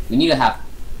 We need to have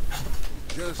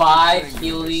 5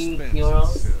 healing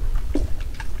heroes.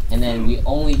 And then we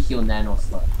only heal Nano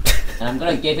Slut. And I'm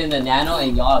gonna give him the Nano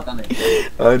and y'all are gonna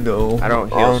I know. I don't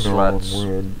heal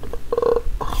sluts.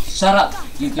 shut up!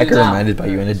 You do I get now. reminded by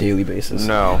you on a daily basis.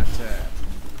 No.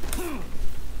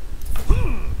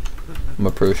 I'm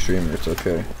a pro streamer, it's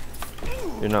okay.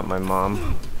 You're not my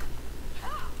mom.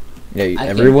 Yeah, I can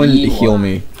everyone be heal one.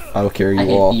 me. I'll carry I you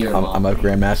can all. be your mom. I'm a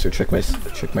grandmaster. Check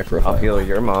my profile. I'll heal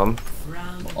your mom.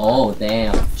 Oh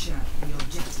damn. Capture the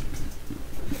objective.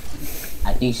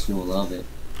 I think she will love it.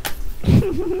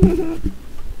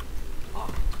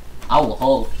 I will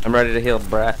hope. I'm ready to heal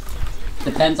Brett.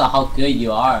 Depends on how good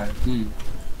you are.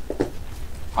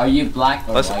 Are you black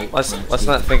or white? Let's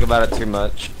not think about it too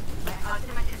much.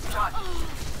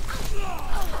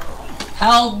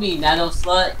 Help me, Nano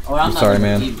Slut, or I'm I'm not sorry, gonna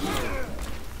man. leave you.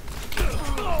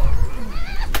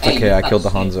 It's Hey, okay, you I suck killed the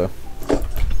shit. Hanzo.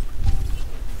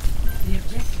 The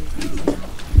objective is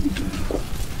now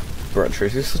Bro,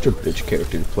 Tracy's such a bitch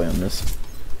character to play on this.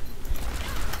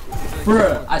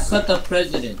 Bruh, I slept the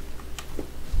president.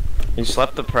 You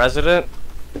slept the president?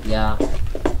 Yeah.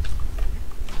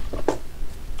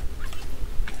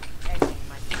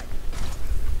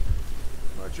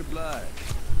 Much obliged.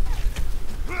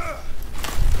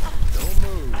 Don't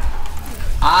move.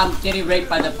 I'm getting raped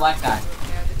by the black guy.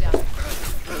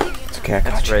 okay, I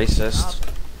got That's you. racist.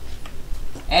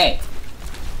 Hey,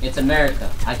 it's America.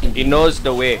 I can. He knows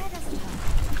the way.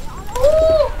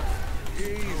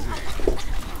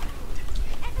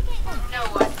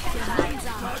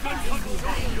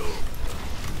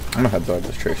 I'm gonna head dog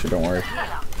this Tracer, don't worry.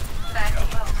 Time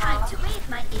to wave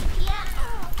my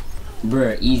APM.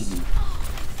 Bruh, easy.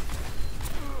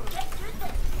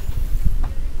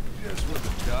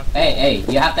 Hey,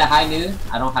 you have the high noon?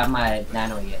 I don't have my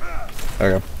nano yet.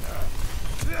 Okay.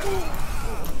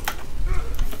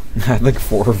 I had like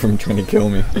 4 of them trying to kill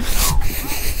me.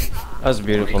 That was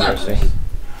beautiful, Mercy.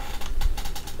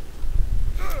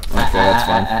 Okay, that's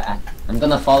fine. I'm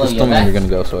gonna follow Just you. tell me when Okay? you're gonna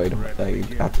go so I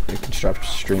can stop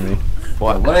streaming.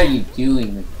 What? What are you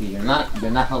doing, McCree? You're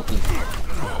not helping.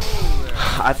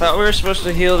 I thought we were supposed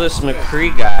to heal this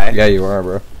McCree guy. Yeah, you are,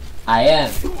 bro. I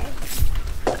am.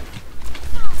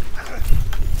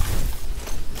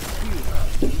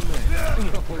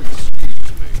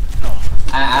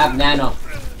 I have nano.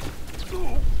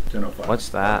 What's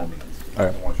that?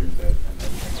 Alright.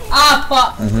 Ah,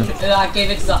 fuck! I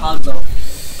gave it to the Hanzo.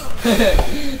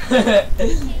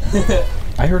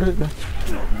 I heard it. Yeah.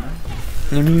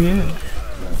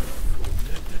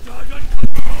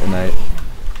 Good night.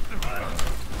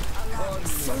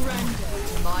 Surrender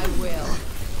to my will.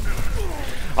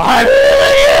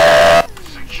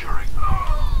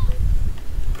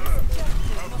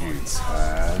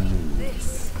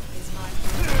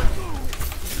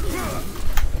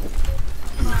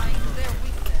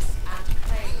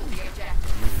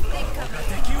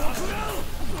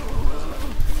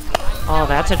 Oh,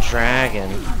 that's a dragon.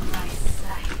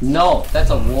 No, that's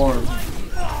a worm.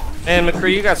 Man,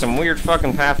 McCree, you got some weird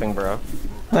fucking pathing, bro.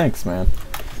 Thanks, man.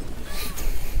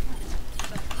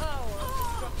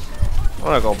 I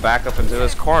wanna go back up into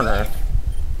this corner.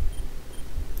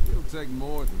 It'll take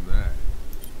more than that.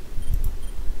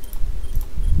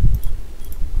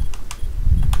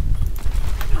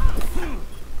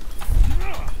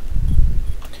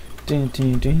 Ding,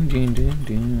 ding, ding, ding, ding,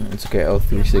 ding. It's okay,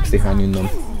 L360 high noon them.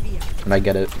 And I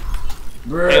get it.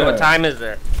 Hey, what time is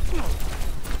it?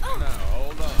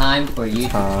 Time for you to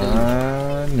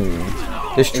High noon.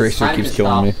 This It's Tracer time keeps to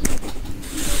killing me.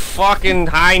 Fucking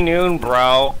high noon,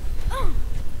 bro.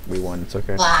 We won, it's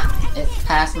okay. Fuck, it's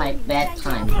past my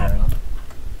bedtime, bro.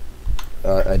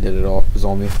 I did it all. It was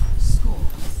all me.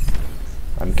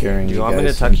 I'm carrying you, You want guys. me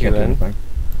to so tuck can't you do in? anything.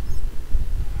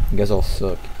 You guys all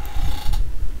suck.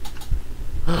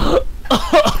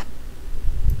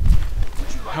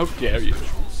 How dare you?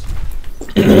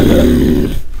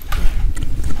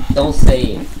 Don't say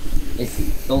it.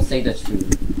 Don't say the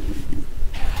truth.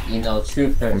 You know,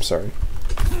 truth hurts. I'm sorry.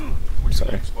 I'm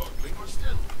sorry.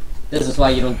 This is why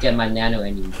you don't get my nano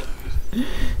anymore.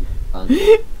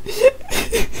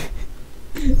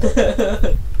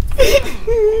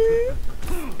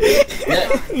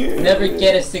 Never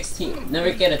get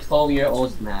a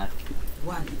 12-year-old's mad.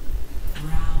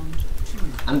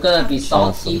 I'm gonna be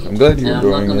salty. Awesome. I'm glad you're and I'm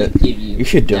not doing gonna it. give you. You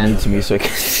should donate nano. to me so I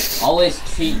can. Always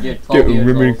treat your Don't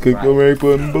remember to 12-year-olds click the right. like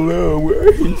button below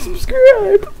and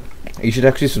subscribe. You should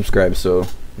actually subscribe so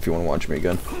if you want to watch me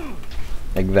again.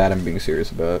 Like that I'm being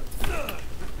serious about.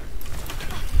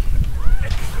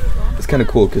 It's kind of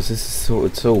cool because this is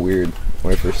it's so weird.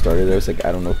 When I first started I was like,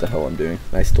 I don't know what the hell I'm doing.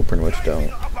 I still pretty much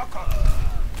don't.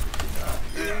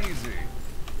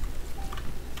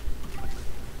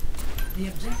 The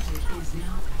objective is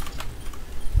now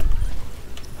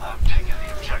I'm taking the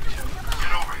objective.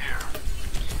 Get over here.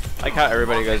 I like how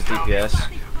everybody goes DPS.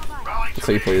 That's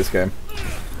how you play this game.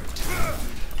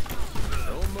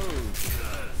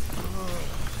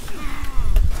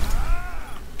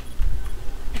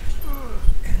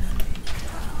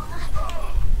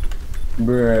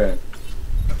 Bruh.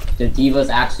 The diva's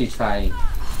actually trying.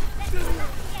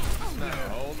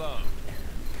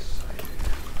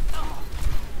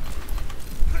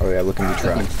 Oh yeah, look at me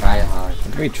track. Try hard.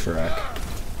 Look at me track.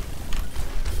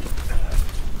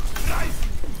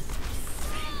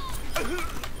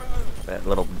 That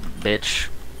little bitch.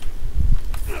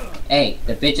 Hey,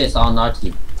 the bitch is on our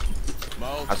team.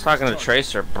 I was talking to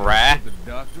Tracer, brah. The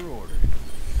doctor ordered.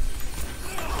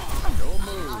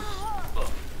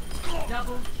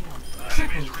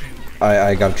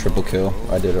 I got a triple kill.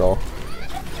 I did it all.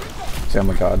 See, I'm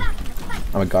a god.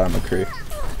 I'm a god, I'm a creep.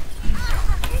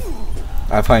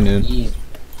 I have high noon. Jeez.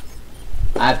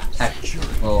 I have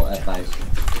tactical advice.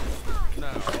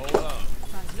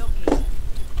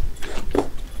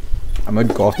 I'm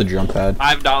gonna go off the jump pad.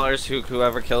 $5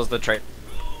 whoever kills the trade.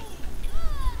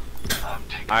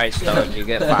 Alright, Stone, you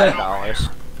get $5.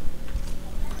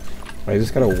 I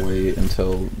just gotta wait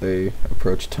until they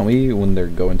approach. Tell me when they're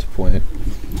going to point.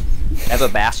 have a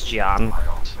Bastion.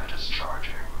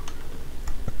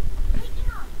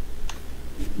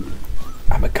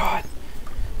 Oh my god.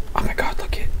 Oh my god,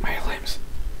 look at my limbs.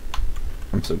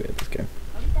 I'm so good at this game.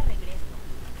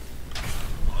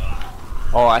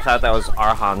 Oh, I thought that was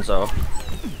our Hanzo.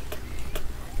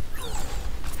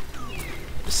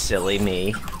 Silly me.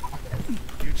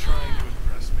 You trying to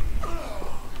impress me?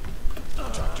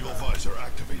 Tactical visor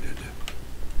activated.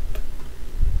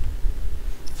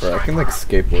 Bro, I can like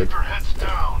skateboard.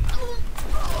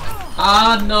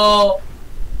 Ah no!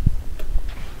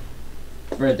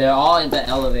 Bro, they're all in the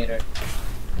elevator.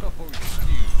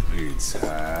 It's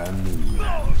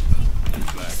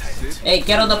Hey,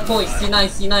 get on the point! C9,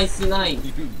 C9,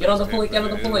 C9! Get on the point, get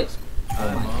on the point! Oh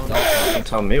my god. Don't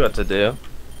tell me what to do.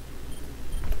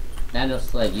 Nano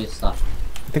Sled, you suck.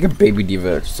 I think a baby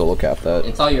diva solo capped that.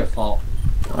 It's all your fault.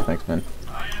 Oh, thanks, man.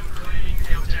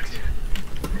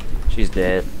 She's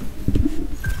dead.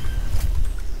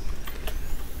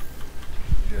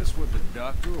 just what the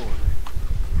doctor ordered.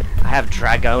 I have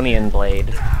Dragonian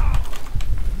Blade.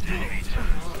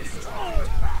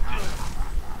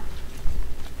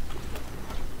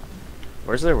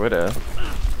 Where's their widow?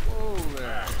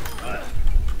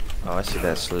 Oh, I see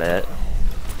that slut.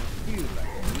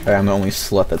 Hey, I'm the only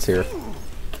slut that's here.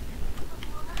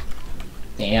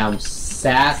 Damn,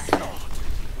 sass.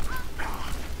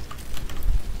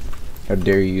 How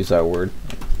dare you use that word?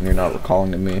 And you're not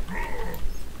recalling to me.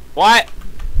 What?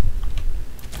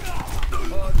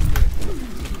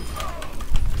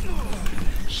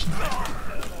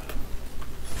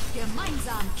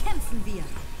 Gemeinsam kämpfen wir.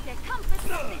 Der Kampf ist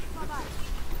noch nicht vorbei.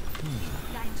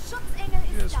 Dein Schutzengel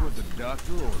ist Just da. what the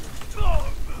doctor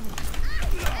ordered.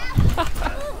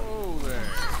 Oh there.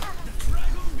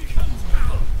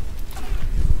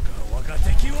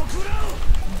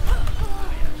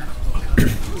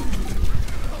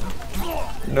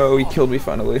 No, he killed me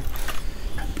finally.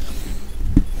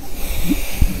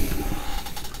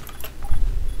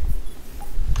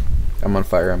 I'm on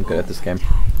fire, I'm good at this game.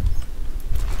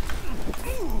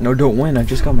 No, don't win, I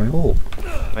just got my ult.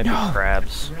 Might be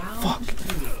crabs. Fuck.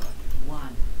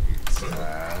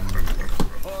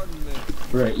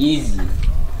 Bro, easy.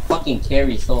 Fucking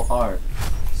carry so hard.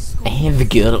 I have a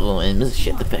good one.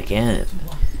 Shut the fuck up.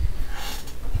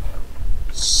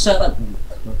 Shut up.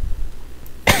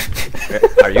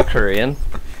 Are you Korean?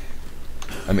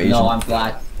 I'm Asian. No, I'm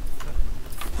black.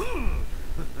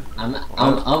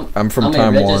 I'm from I'm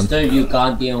Taiwan. a registered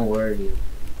Ugandan warrior.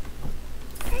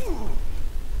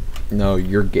 No,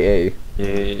 you're gay.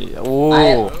 Yeah.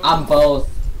 Oh. I'm both.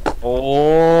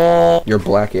 Oh. You're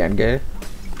black and gay?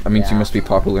 That means you Yeah. must be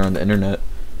popular on the internet.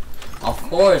 Of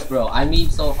course, bro. I mean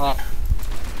so hard.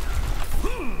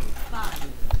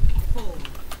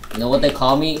 You know what they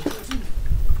call me?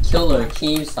 Killer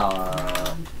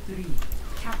Keemstar.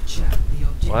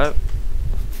 What?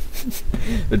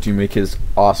 Did you make his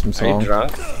awesome Are song? you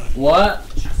drunk? What?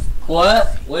 What?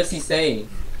 What's he saying?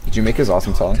 Did you make his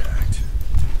awesome song?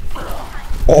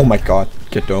 Oh my god,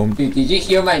 get domed. Dude, did you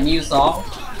hear my new song?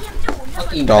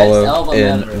 Fucking best Dollar album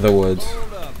in ever. the woods.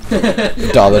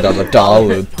 Dollar, dollar,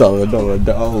 dollar, dollar, dollar,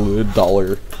 dollar,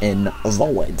 dollar in the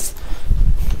woods.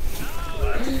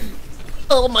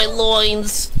 Oh, my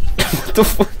loins. What the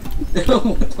fuck?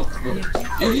 Oh my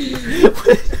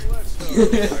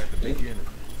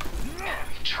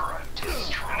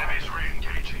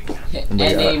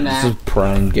God, this is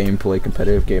prime gameplay,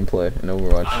 competitive gameplay in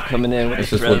Overwatch. I'm coming in with This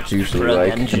the is what's usually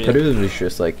like. engine. Competitive is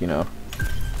just like, you know.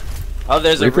 Oh,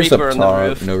 there's a Reaper's Reaper up on the top,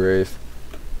 roof. no Wraith.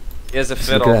 He has a Just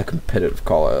look fiddle. at that competitive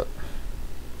call out.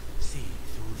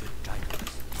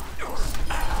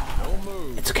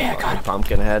 It's okay, I got it.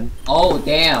 Pumpkinhead. Oh,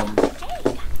 damn.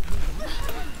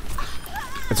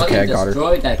 It's okay, I got her.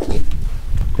 Destroyed that kid.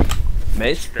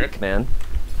 May's strict, man.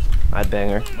 I'd bang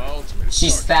her.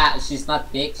 She's fat. She's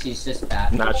not thick. She's just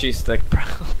fat. Nah, she's thick, bro.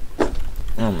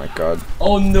 Oh my god.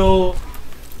 Oh no.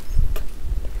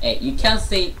 Hey, you can't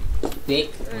say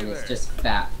thick when it's just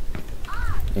fat.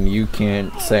 And you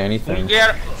can't say anything.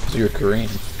 Yeah. So you're Korean.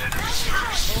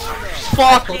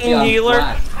 Fucking I'm healer.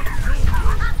 black.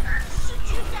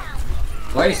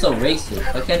 Why are you so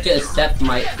racist? Why can't you accept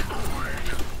my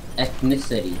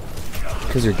ethnicity?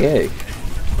 Because you're gay.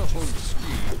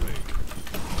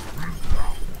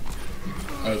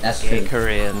 Hey, that's Gay true.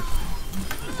 Korean.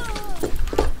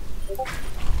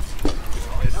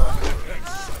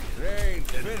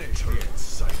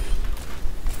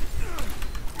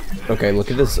 Okay, look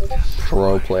at this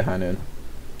pro play high noon.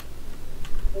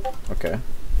 Okay.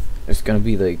 It's gonna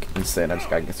be like insane, I just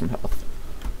gotta get some health.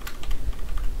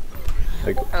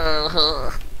 Like,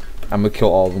 I'm gonna kill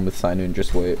all of them with high noon,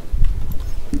 just wait.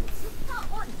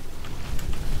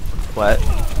 What?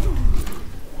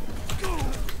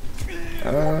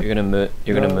 You're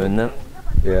gonna moon them?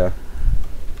 Yeah.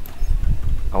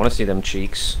 I want to see them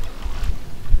cheeks.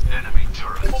 Enemy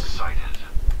turret sighted.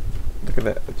 Look at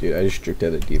that, dude. I just juked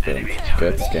out a defense.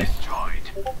 Good at this game.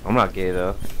 I'm not gay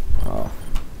though. Oh.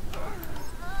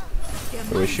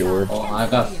 I wish you were. Oh, I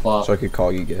got fucked. So I could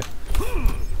call you gay.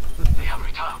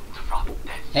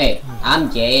 Hey, I'm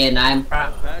gay and I'm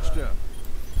proud.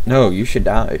 No, you should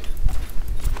die.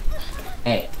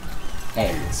 Hey.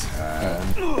 Hey.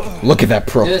 Look at that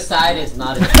pro. Suicide is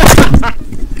not a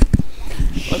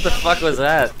What the fuck was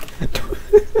that?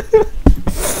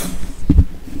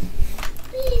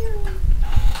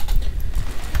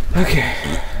 Okay.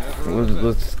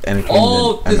 Let's entertain.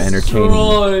 Oh, I'm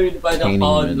destroyed by the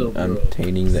Honda, I'm bro.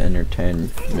 entertaining the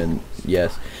entertainment.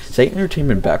 Yes. Say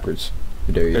entertainment backwards.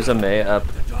 How dare you? There's a May up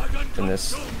in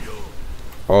this.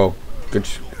 Oh, good.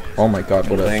 Oh my God!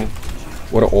 What a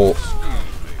what a ult.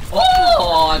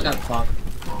 Oh, I got fucked.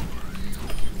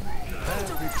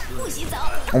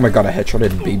 Oh my God! I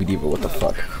headshotted Baby Diva. What the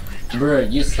fuck? Bro,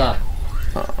 you suck.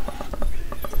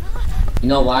 You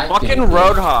know why? Fucking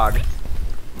Roadhog.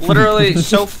 Literally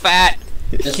so fat.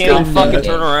 Just Can't even don't fucking do it.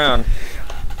 turn around.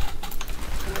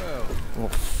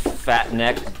 Fat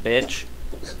neck bitch.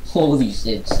 Holy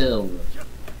shit, chill. Bro.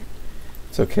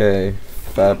 It's okay.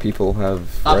 Fat people have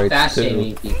Stop fat rights too.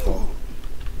 shaming people.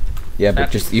 Yeah, but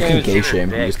Fat just you people can gay shame shame.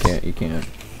 You dicks. just can't. You can't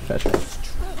fat shame.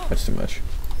 That's too much.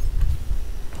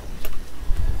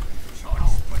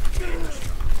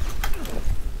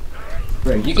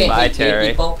 Bro, you can Bye, hate gay Terry.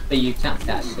 people, but you can't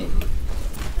fat shame.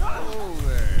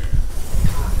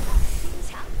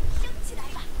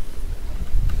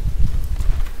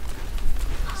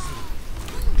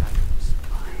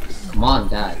 Come on,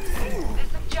 Dad.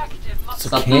 It's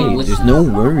Stop okay. being with There's no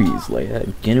worries. Like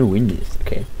I'm gonna win this.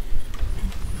 Okay.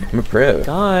 I'm a pro.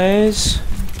 Guys.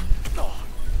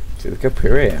 Dude, look how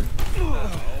pro I am.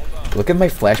 Look at my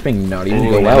flashbang not even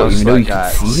Ooh, go now out, even though you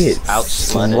Slug can got see it.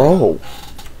 outslutted.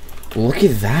 Bro, look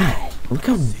at that. Look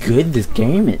how good this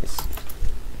game is.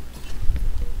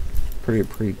 Pretty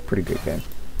good game.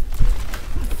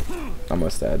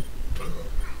 Almost dead.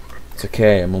 It's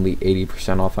okay. I'm only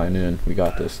 80% off high noon. We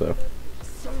got this though.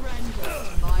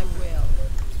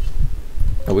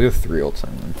 Oh, we have 3 ults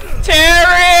on them.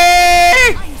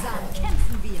 Terry!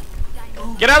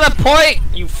 Get out of the point,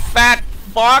 you fat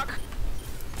fuck!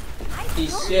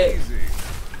 He's shit.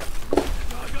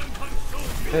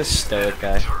 This stoic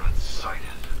guy.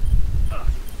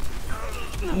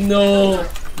 No. You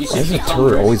Why should does the become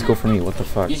turret always mercy. go for me? What the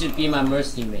fuck? You should be my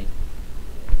mercy mate.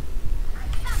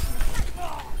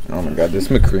 Oh my God, this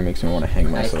McCree makes me want to hang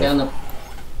Alright, stay on myself.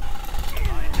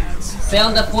 the... Stay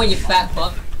on the point, you fat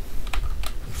fuck.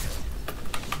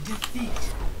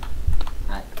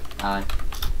 Alright.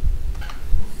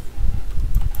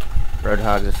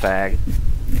 Roadhog's a fag.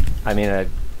 I mean a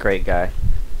great guy.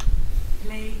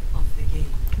 Play of the game.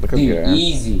 Look how Dude, good I am.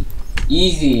 easy.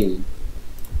 Easy.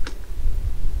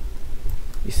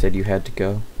 You said you had to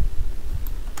go.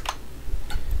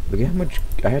 Look at how much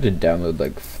I had to download,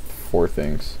 like 4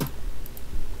 things.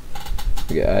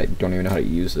 Yeah, I don't even know how to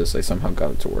use this. I somehow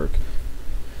got it to work.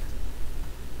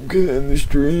 Good in the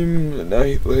stream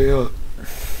tonight, layout.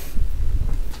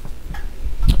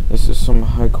 This is some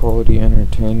high quality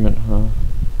entertainment, huh?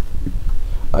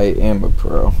 I am a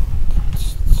pro.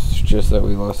 It's just that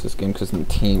we lost this game because my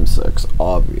team sucks,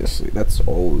 obviously. That's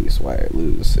always why I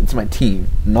lose. It's my team,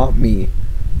 not me.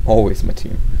 Always my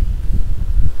team.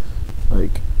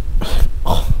 Like,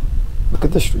 oh, look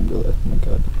at the stream delay. Oh my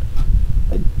God.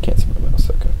 I can't see my mouse.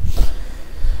 Okay.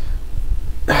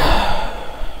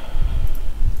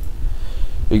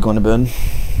 Are you going to bed?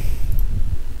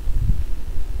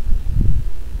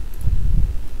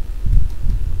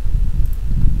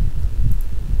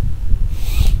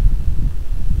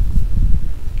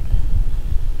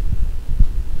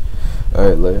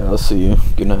 Alright, Leia, I'll see you.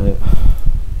 Good night.